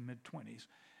and he's in mid-20s,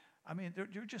 I mean,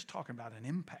 you're just talking about an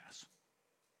impasse.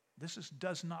 This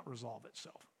does not resolve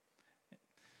itself.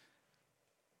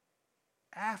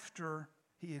 After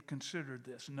he had considered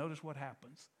this, notice what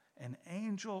happens. An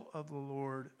angel of the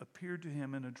Lord appeared to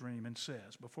him in a dream and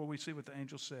says, before we see what the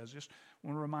angel says, just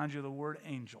want to remind you of the word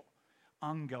angel.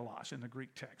 Angelos in the Greek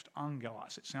text.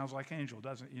 Angelos. It sounds like angel,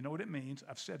 doesn't it? You know what it means?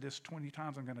 I've said this 20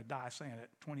 times. I'm going to die saying it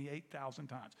 28,000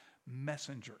 times.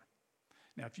 Messenger.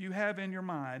 Now, if you have in your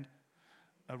mind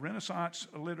a Renaissance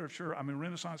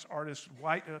artist,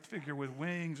 white figure with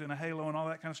wings and a halo and all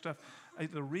that kind of stuff,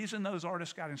 the reason those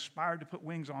artists got inspired to put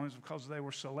wings on is because they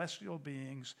were celestial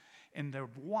beings, and they're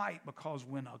white because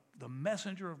when the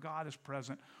messenger of God is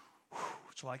present,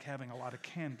 it's like having a lot of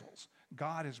candles.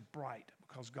 God is bright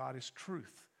because God is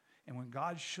truth. And when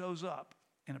God shows up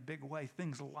in a big way,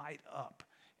 things light up.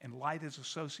 And light is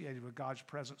associated with God's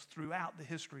presence throughout the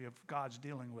history of God's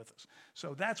dealing with us.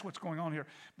 So that's what's going on here.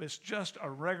 But it's just a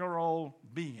regular old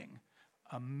being,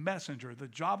 a messenger. The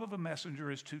job of a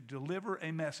messenger is to deliver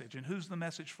a message. And who's the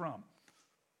message from?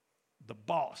 The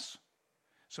boss.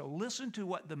 So listen to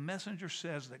what the messenger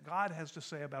says that God has to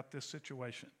say about this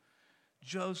situation.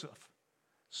 Joseph,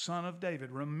 son of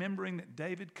David, remembering that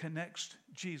David connects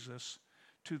Jesus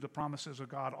to the promises of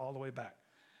God all the way back.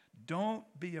 Don't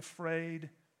be afraid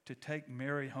to take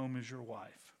Mary home as your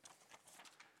wife,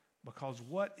 because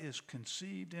what is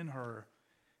conceived in her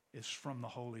is from the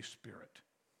Holy Spirit.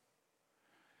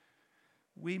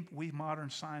 We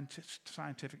modern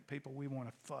scientific people, we want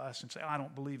to fuss and say, I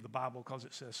don't believe the Bible because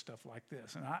it says stuff like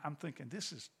this. And I'm thinking,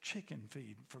 this is chicken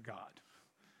feed for God.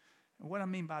 And what I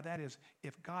mean by that is,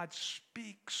 if God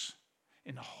speaks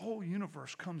and the whole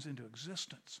universe comes into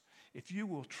existence, if you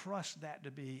will trust that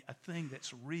to be a thing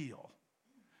that's real,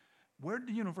 where did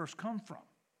the universe come from?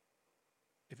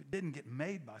 If it didn't get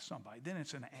made by somebody, then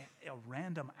it's a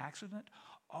random accident.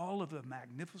 All of the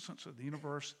magnificence of the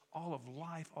universe, all of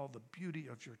life, all the beauty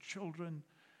of your children,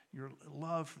 your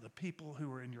love for the people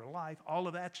who are in your life, all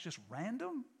of that's just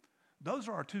random? Those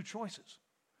are our two choices.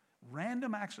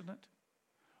 Random accident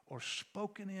or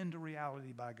spoken into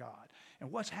reality by God.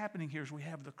 And what's happening here is we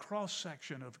have the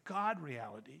cross-section of God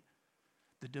reality,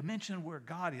 the dimension where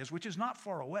God is, which is not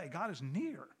far away. God is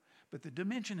near. But the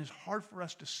dimension is hard for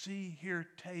us to see, hear,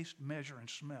 taste, measure, and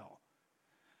smell.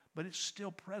 But it's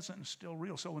still present and still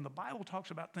real. So when the Bible talks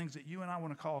about things that you and I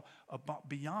want to call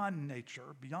beyond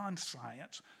nature, beyond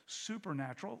science,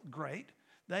 supernatural, great.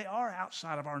 They are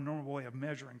outside of our normal way of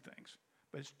measuring things.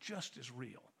 But it's just as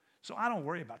real. So I don't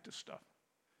worry about this stuff.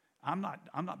 I'm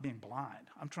not being blind.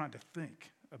 I'm trying to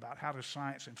think about how does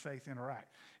science and faith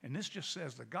interact. And this just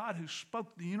says the God who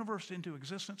spoke the universe into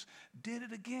existence did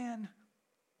it again.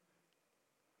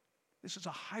 This is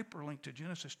a hyperlink to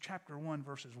Genesis chapter 1,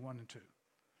 verses 1 and 2.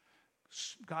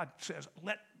 God says,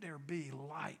 let there be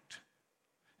light.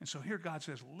 And so here God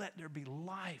says, let there be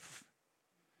life.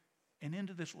 And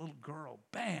into this little girl,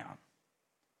 bam.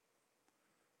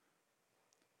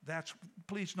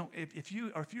 Please don't, if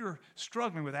you're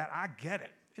struggling with that, I get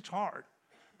it. It's hard.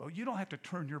 But you don't have to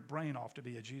turn your brain off to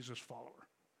be a Jesus follower.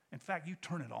 In fact, you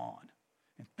turn it on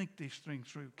and think these things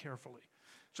through carefully.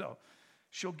 So,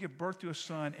 she'll give birth to a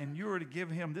son, and you are to give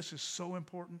him, this is so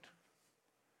important,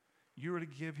 you are to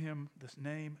give him this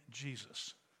name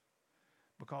Jesus,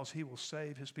 because he will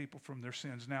save his people from their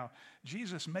sins. Now,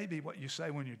 Jesus may be what you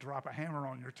say when you drop a hammer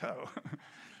on your toe.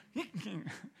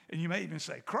 And you may even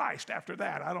say Christ after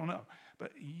that, I don't know.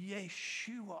 But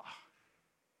Yeshua,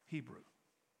 Hebrew.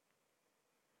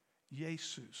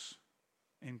 Jesus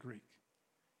in Greek.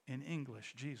 In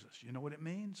English, Jesus. You know what it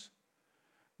means?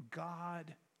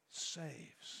 God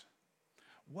saves.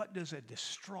 What does a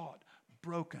distraught,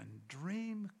 broken,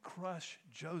 dream-crushed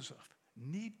Joseph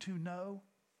need to know?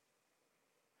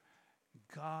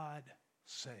 God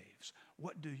saves.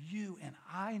 What do you and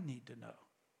I need to know?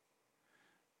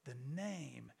 The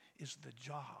name is the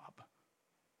job.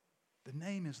 The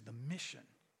name is the mission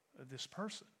of this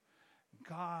person.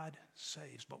 God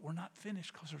saves. But we're not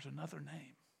finished because there's another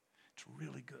name. It's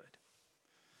really good.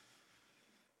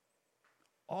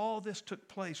 All this took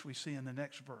place, we see in the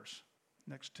next verse,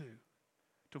 next two,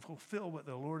 to fulfill what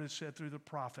the Lord has said through the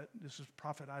prophet. This is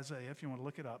prophet Isaiah, if you want to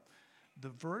look it up. The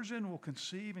virgin will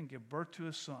conceive and give birth to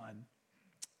a son,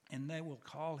 and they will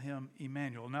call him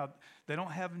Emmanuel. Now, they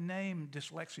don't have name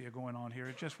dyslexia going on here.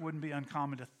 It just wouldn't be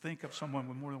uncommon to think of someone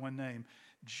with more than one name.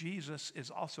 Jesus is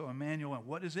also Emmanuel. And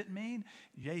what does it mean?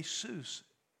 Jesus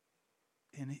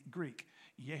in Greek,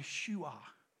 Yeshua.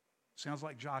 Sounds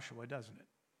like Joshua, doesn't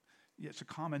it? It's a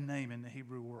common name in the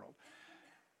Hebrew world.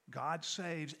 God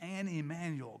saves, and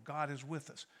Emmanuel, God is with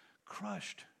us.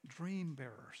 Crushed dream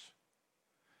bearers.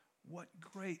 What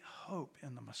great hope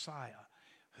in the Messiah,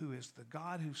 who is the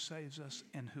God who saves us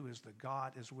and who is the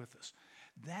God is with us.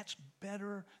 That's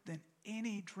better than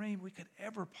any dream we could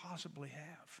ever possibly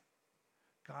have.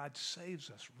 God saves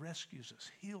us, rescues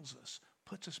us, heals us,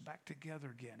 puts us back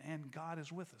together again, and God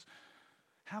is with us.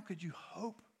 How could you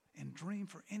hope and dream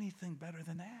for anything better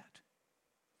than that?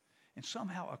 And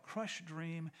somehow a crushed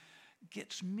dream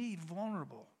gets me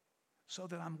vulnerable so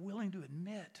that I'm willing to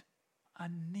admit, I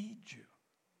need you.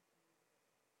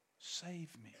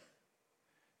 Save me.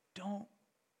 Don't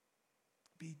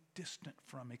be distant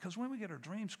from me. Because when we get our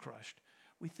dreams crushed,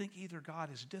 we think either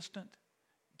God is distant,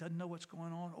 doesn't know what's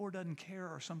going on, or doesn't care,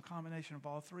 or some combination of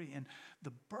all three. And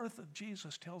the birth of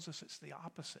Jesus tells us it's the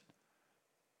opposite.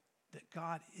 That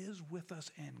God is with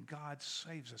us and God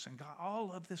saves us. And God,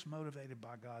 all of this motivated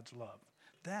by God's love.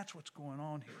 That's what's going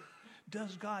on here.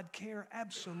 Does God care?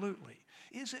 Absolutely.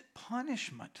 Is it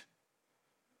punishment?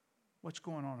 What's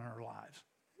going on in our lives?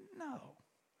 No.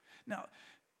 Now,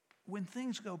 when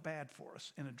things go bad for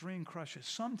us and a dream crushes,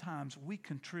 sometimes we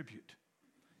contribute.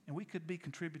 And we could be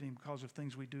contributing because of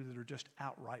things we do that are just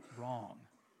outright wrong.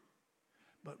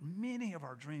 But many of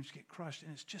our dreams get crushed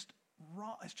and it's just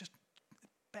wrong. It's just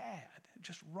bad. It's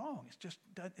just wrong.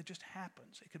 It just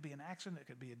happens. It could be an accident. It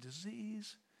could be a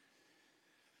disease.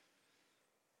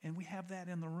 And we have that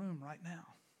in the room right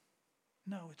now.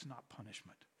 No, it's not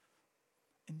punishment.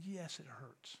 And yes, it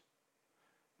hurts.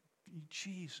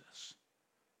 Jesus,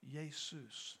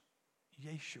 Jesus,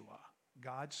 Yeshua,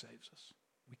 God saves us.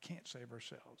 We can't save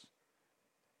ourselves.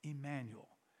 Emmanuel,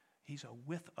 he's a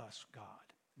with us God,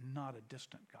 not a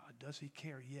distant God. Does he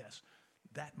care? Yes,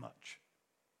 that much.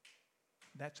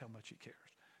 That's how much he cares.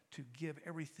 To give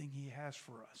everything he has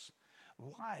for us.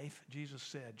 Life, Jesus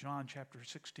said, John chapter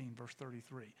 16, verse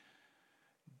 33.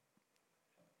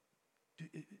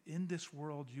 In this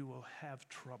world you will have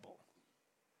trouble,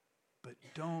 but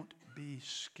don't be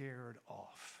scared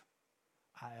off.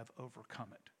 I have overcome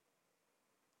it.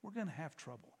 We're going to have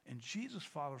trouble. And Jesus'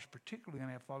 followers particularly going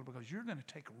to have trouble because you're going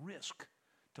to take a risk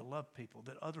to love people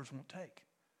that others won't take.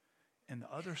 And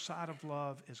the other side of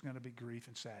love is going to be grief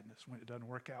and sadness when it doesn't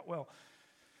work out well.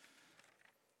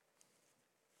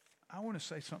 I want to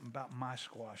say something about my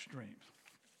squash dreams,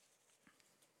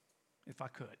 if I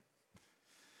could.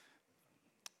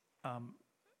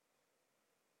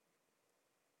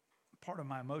 Part of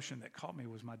my emotion that caught me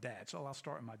was my dad. So I'll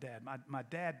start with my dad. My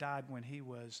dad died when he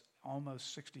was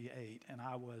almost 68, and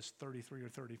I was 33 or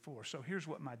 34. So here's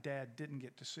what my dad didn't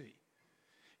get to see.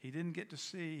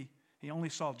 He only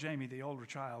saw Jamie, the older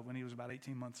child, when he was about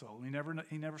 18 months old.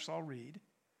 He never saw Reed.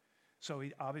 So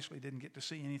he obviously didn't get to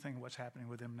see anything of what's happening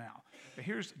with him now. But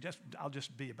I'll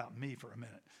just be about me for a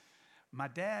minute.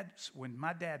 When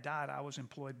my dad died, I was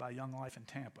employed by Young Life in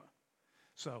Tampa.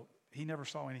 So he never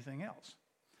saw anything else.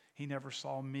 He never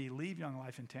saw me leave Young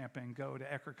Life in Tampa and go to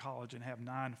Eckerd College and have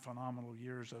 9 phenomenal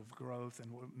years of growth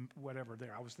and whatever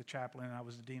there. I was the chaplain and I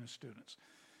was the dean of students.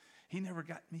 He never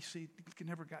got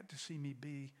to see me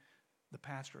be the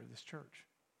pastor of this church.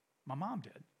 My mom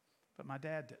did, but my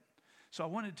dad didn't. So I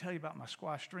wanted to tell you about my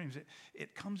squash dreams.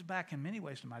 It comes back in many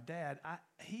ways to my dad.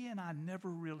 He and I never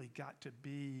really got to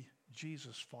be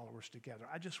Jesus followers together.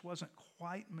 I just wasn't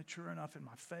quite mature enough in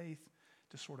my faith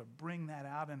to sort of bring that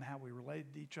out in how we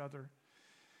related to each other.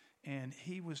 And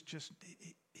he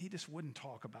just wouldn't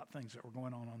talk about things that were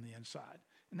going on the inside.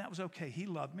 And that was okay. He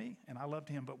loved me and I loved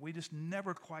him, but we just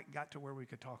never quite got to where we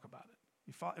could talk about it.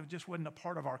 It just wasn't a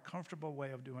part of our comfortable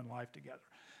way of doing life together.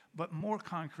 But more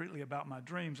concretely about my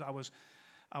dreams, I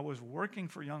was working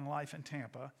for Young Life in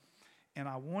Tampa, and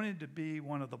I wanted to be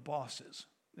one of the bosses.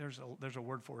 There's a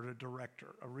word for it, a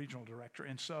director, a regional director.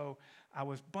 And so I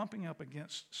was bumping up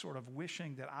against sort of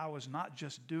wishing that I was not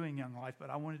just doing Young Life, but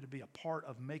I wanted to be a part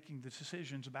of making the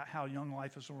decisions about how Young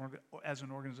Life as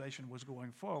an organization was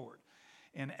going forward.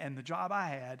 And the job I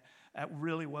had, that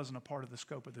really wasn't a part of the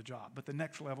scope of the job, but the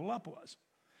next level up was.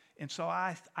 And so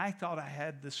I thought I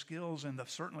had the skills and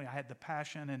certainly I had the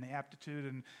passion and the aptitude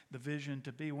and the vision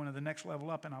to be one of the next level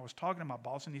up. And I was talking to my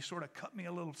boss and he sort of cut me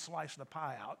a little slice of the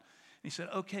pie out. And he said,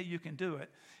 okay, you can do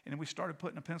it. And then we started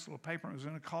putting a pencil to paper and it was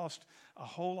going to cost a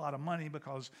whole lot of money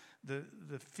because the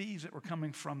fees that were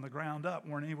coming from the ground up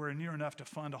weren't anywhere near enough to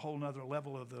fund a whole nother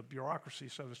level of the bureaucracy,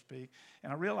 so to speak.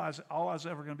 And I realized all I was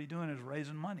ever going to be doing is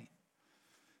raising money.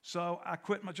 So I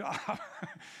quit my job.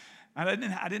 And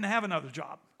I didn't have another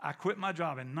job. I quit my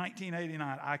job in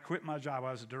 1989. I quit my job.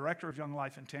 I was the director of Young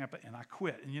Life in Tampa, and I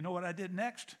quit. And you know what I did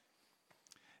next?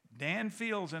 Dan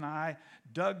Fields and I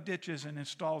dug ditches and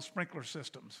installed sprinkler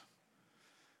systems.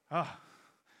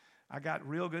 I got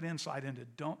real good insight into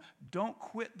don't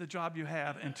quit the job you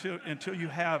have until you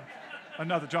have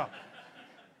another job.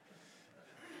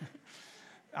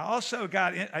 I also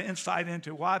got insight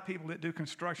into why people that do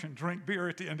construction drink beer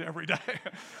at the end of every day,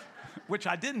 which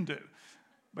I didn't do,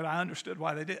 but I understood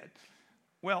why they did.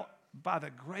 Well, by the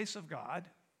grace of God,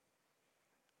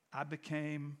 I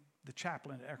became the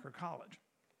chaplain at Ecker College.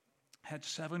 Had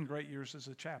 7 great years as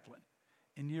a chaplain.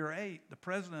 In year 8, the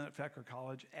president of Ecker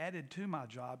College added to my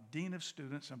job Dean of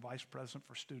Students and Vice President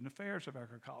for Student Affairs of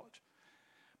Ecker College.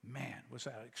 Man, was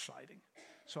that exciting.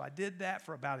 So I did that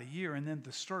for about a year, and then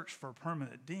the search for a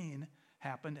permanent dean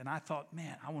happened, and I thought,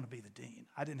 man, I want to be the dean.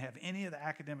 I didn't have any of the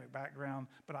academic background,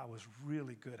 but I was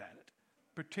really good at it,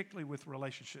 particularly with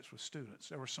relationships with students.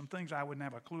 There were some things I wouldn't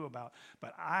have a clue about,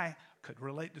 but I could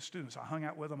relate to students. I hung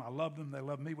out with them. I loved them. They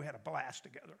loved me. We had a blast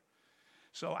together.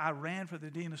 So I ran for the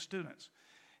dean of students,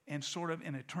 and sort of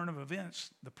in a turn of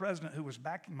events, the president who was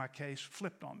backing my case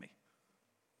flipped on me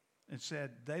and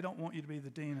said, they don't want you to be the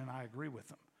dean, and I agree with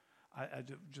them. I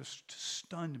just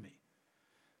stunned me.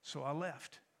 So I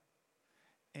left.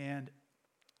 And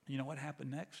you know what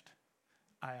happened next?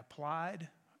 I applied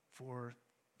for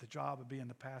the job of being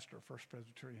the pastor of First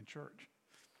Presbyterian Church.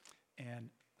 And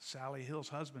Sally Hill's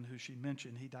husband, who she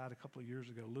mentioned, he died a couple of years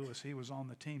ago, Lewis, he was on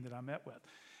the team that I met with.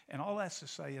 And all that's to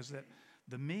say is that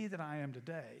the me that I am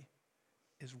today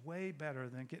is way better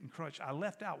than getting crushed. I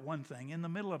left out one thing. In the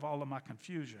middle of all of my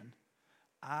confusion,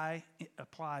 I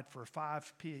applied for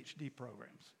 5 PhD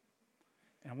programs.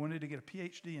 And I wanted to get a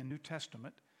PhD in New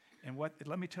Testament. And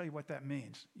let me tell you what that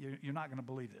means. You're not going to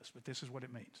believe this, but this is what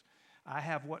it means. I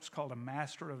have what's called a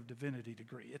Master of Divinity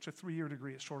degree. It's a 3-year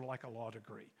degree. It's sort of like a law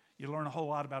degree. You learn a whole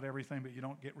lot about everything, but you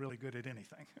don't get really good at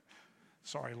anything.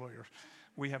 Sorry, lawyers.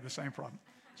 We have the same problem.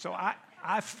 So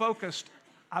I focused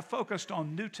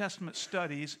on New Testament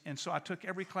studies, and so I took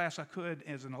every class I could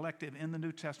as an elective in the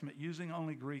New Testament using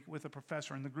only Greek with a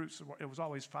professor in the groups. It was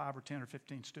always 5 or 10 or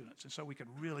 15 students, and so we could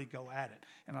really go at it.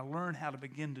 And I learned how to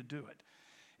begin to do it.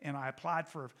 And I applied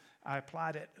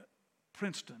at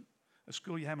Princeton, a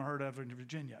school you haven't heard of in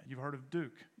Virginia. You've heard of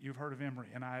Duke. You've heard of Emory.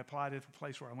 And I applied at a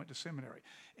place where I went to seminary.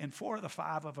 And 4 of the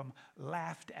 5 of them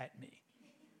laughed at me.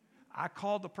 I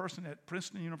called the person at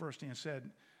Princeton University and said,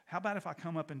 how about if I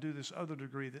come up and do this other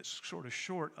degree that's sort of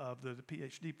short of the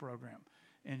PhD program?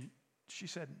 And she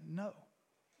said, no.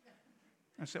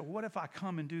 I said, well, what if I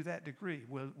come and do that degree?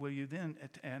 Will you then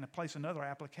and place another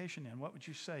application in? What would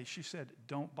you say? She said,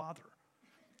 don't bother.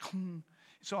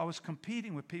 So I was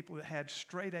competing with people that had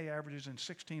straight A averages and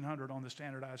 1,600 on the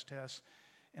standardized tests,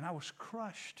 and I was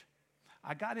crushed.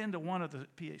 I got into one of the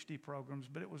PhD programs,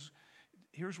 but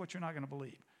here's what you're not going to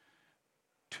believe.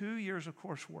 2 years of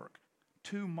coursework,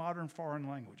 2 modern foreign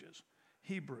languages,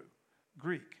 Hebrew,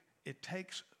 Greek. It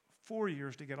takes 4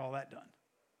 years to get all that done.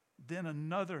 Then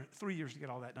another 3 years to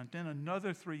get all that done. Then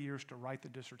another 3 years to write the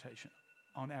dissertation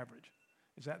on average.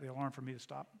 Is that the alarm for me to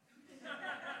stop?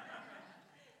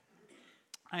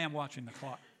 I am watching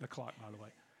the clock, by the way.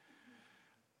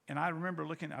 And I remember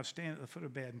I was standing at the foot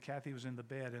of bed, and Kathy was in the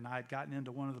bed, and I had gotten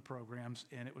into one of the programs,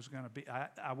 and it was going to be,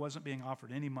 I wasn't being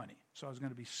offered any money. So I was going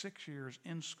to be 6 years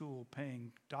in school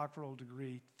paying doctoral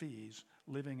degree fees,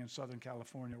 living in Southern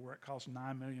California, where it costs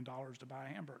 $9 million to buy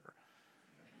a hamburger.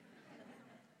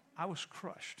 I was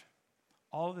crushed.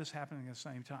 All of this happening at the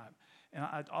same time. And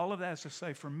all of that is to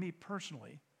say, for me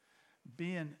personally,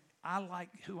 I like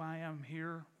who I am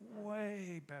here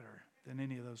way better than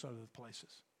any of those other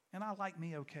places. And I like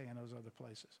me okay in those other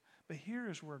places. But here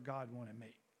is where God wanted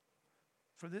me.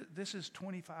 For this is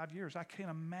 25 years. I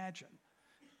can't imagine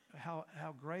how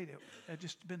great it's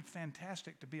just been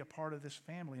fantastic to be a part of this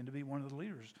family and to be one of the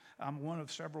leaders. I'm one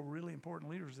of several really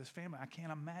important leaders of this family. I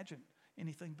can't imagine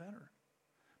anything better.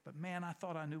 But man, I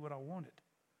thought I knew what I wanted.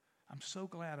 I'm so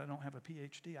glad I don't have a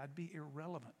PhD. I'd be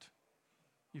irrelevant.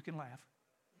 You can laugh.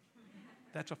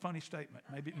 That's a funny statement.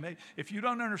 Maybe if you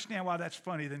don't understand why that's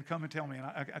funny, then come and tell me,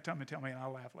 and tell me, and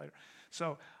I'll laugh later.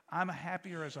 So I'm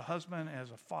happier as a husband,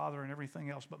 as a father, and everything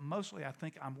else. But mostly, I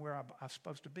think I'm where I'm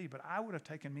supposed to be. But I would have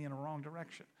taken me in a wrong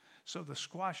direction. So the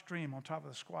squash dream on top of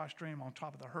the squash dream on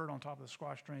top of the hurt on top of the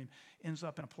squash dream ends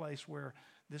up in a place where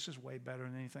this is way better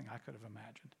than anything I could have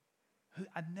imagined.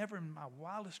 I'd never in my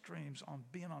wildest dreams on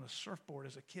being on a surfboard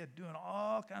as a kid doing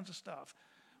all kinds of stuff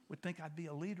would think I'd be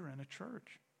a leader in a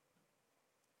church.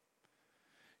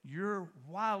 Your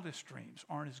wildest dreams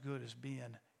aren't as good as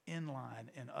being in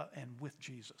line and with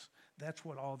Jesus. That's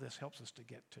what all this helps us to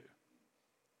get to.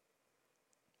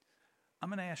 I'm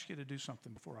going to ask you to do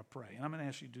something before I pray, and I'm going to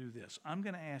ask you to do this. I'm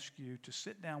going to ask you to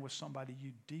sit down with somebody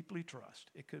you deeply trust.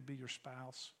 It could be your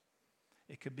spouse.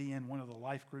 It could be in one of the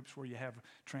life groups where you have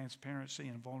transparency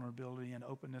and vulnerability and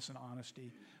openness and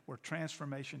honesty, where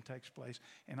transformation takes place.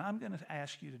 And I'm going to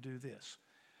ask you to do this.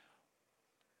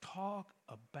 Talk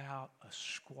about a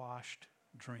squashed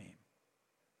dream.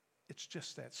 It's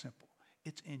just that simple.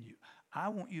 It's in you. I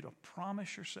want you to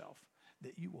promise yourself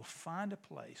that you will find a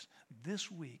place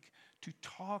this week to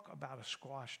talk about a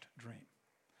squashed dream.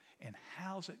 And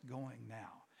how's it going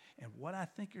now? And what I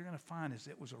think you're going to find is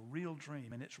it was a real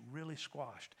dream and it's really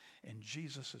squashed and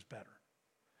Jesus is better.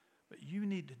 But you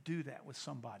need to do that with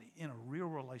somebody in a real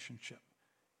relationship.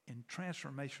 And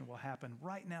transformation will happen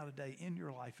right now today in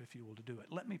your life if you will to do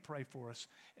it. Let me pray for us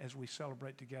as we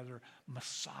celebrate together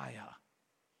Messiah.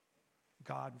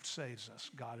 God saves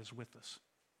us. God is with us.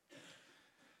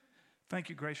 Thank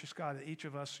you, gracious God, that each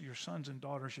of us, your sons and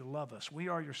daughters, you love us. We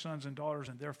are your sons and daughters,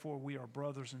 and therefore we are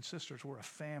brothers and sisters. We're a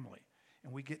family,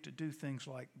 and we get to do things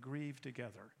like grieve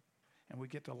together, and we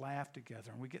get to laugh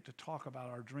together, and we get to talk about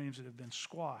our dreams that have been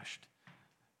squashed.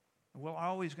 And we're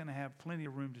always going to have plenty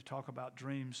of room to talk about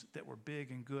dreams that were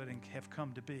big and good and have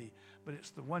come to be, but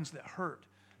it's the ones that hurt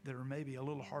that are maybe a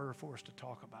little harder for us to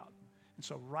talk about. And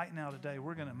so right now today,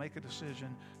 we're going to make a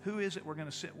decision. Who is it we're going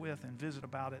to sit with and visit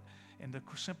about it? And the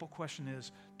simple question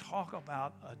is, talk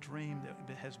about a dream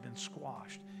that has been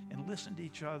squashed and listen to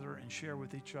each other and share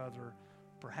with each other,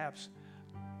 perhaps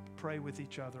pray with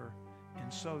each other.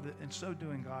 And so in so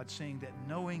doing, God, seeing that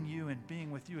knowing you and being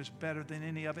with you is better than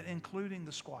any of it, including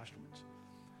the squashed ones.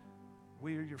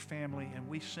 We are your family, and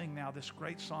we sing now this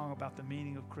great song about the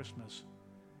meaning of Christmas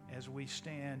as we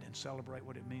stand and celebrate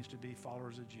what it means to be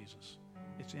followers of Jesus.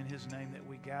 It's in his name that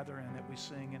we gather and that we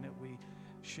sing and that we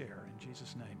share. In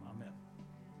Jesus' name, amen.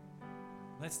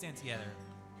 Let's stand together.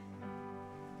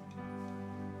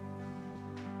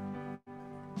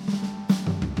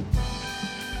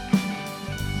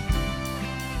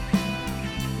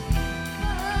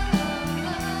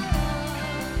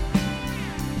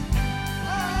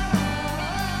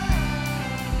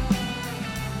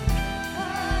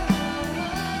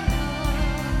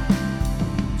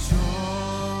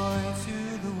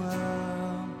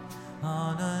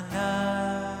 On a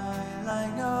night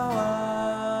like no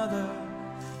other,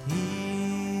 he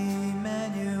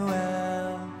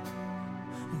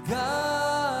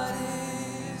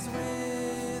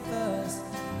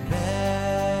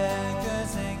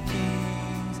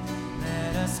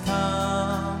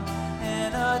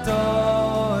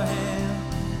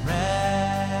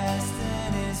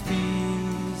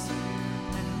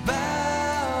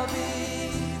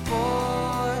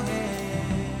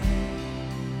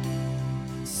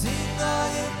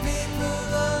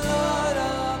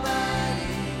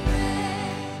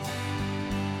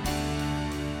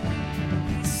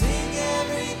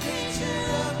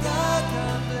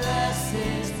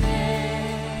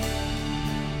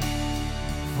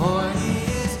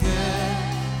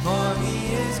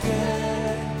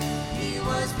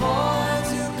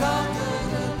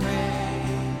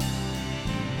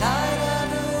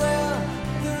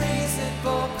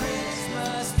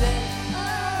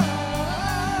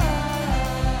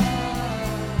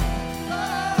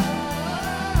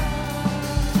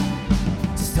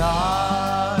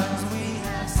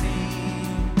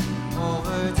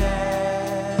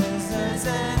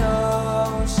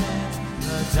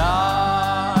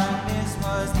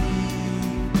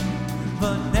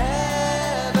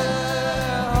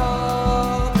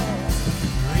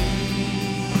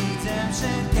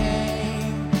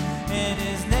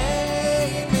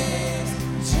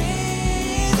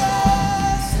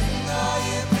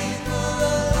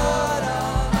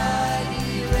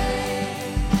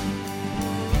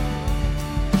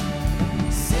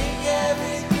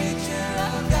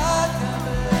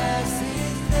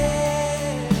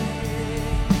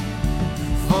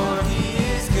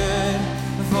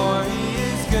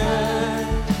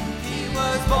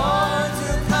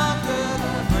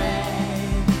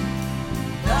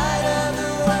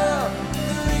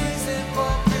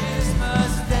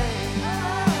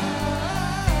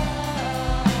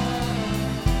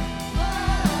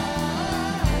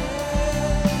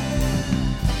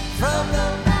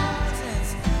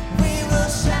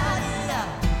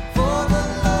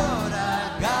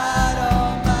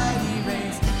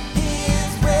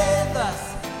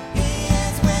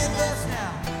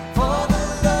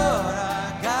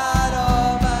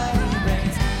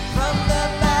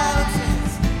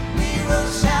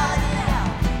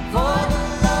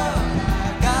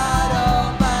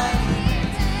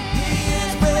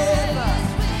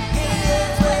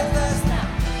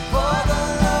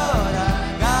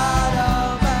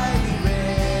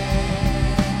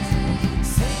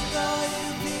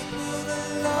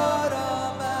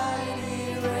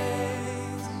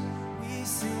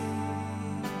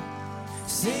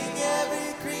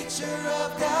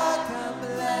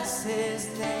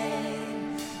His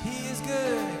name. He is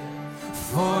good,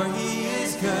 for He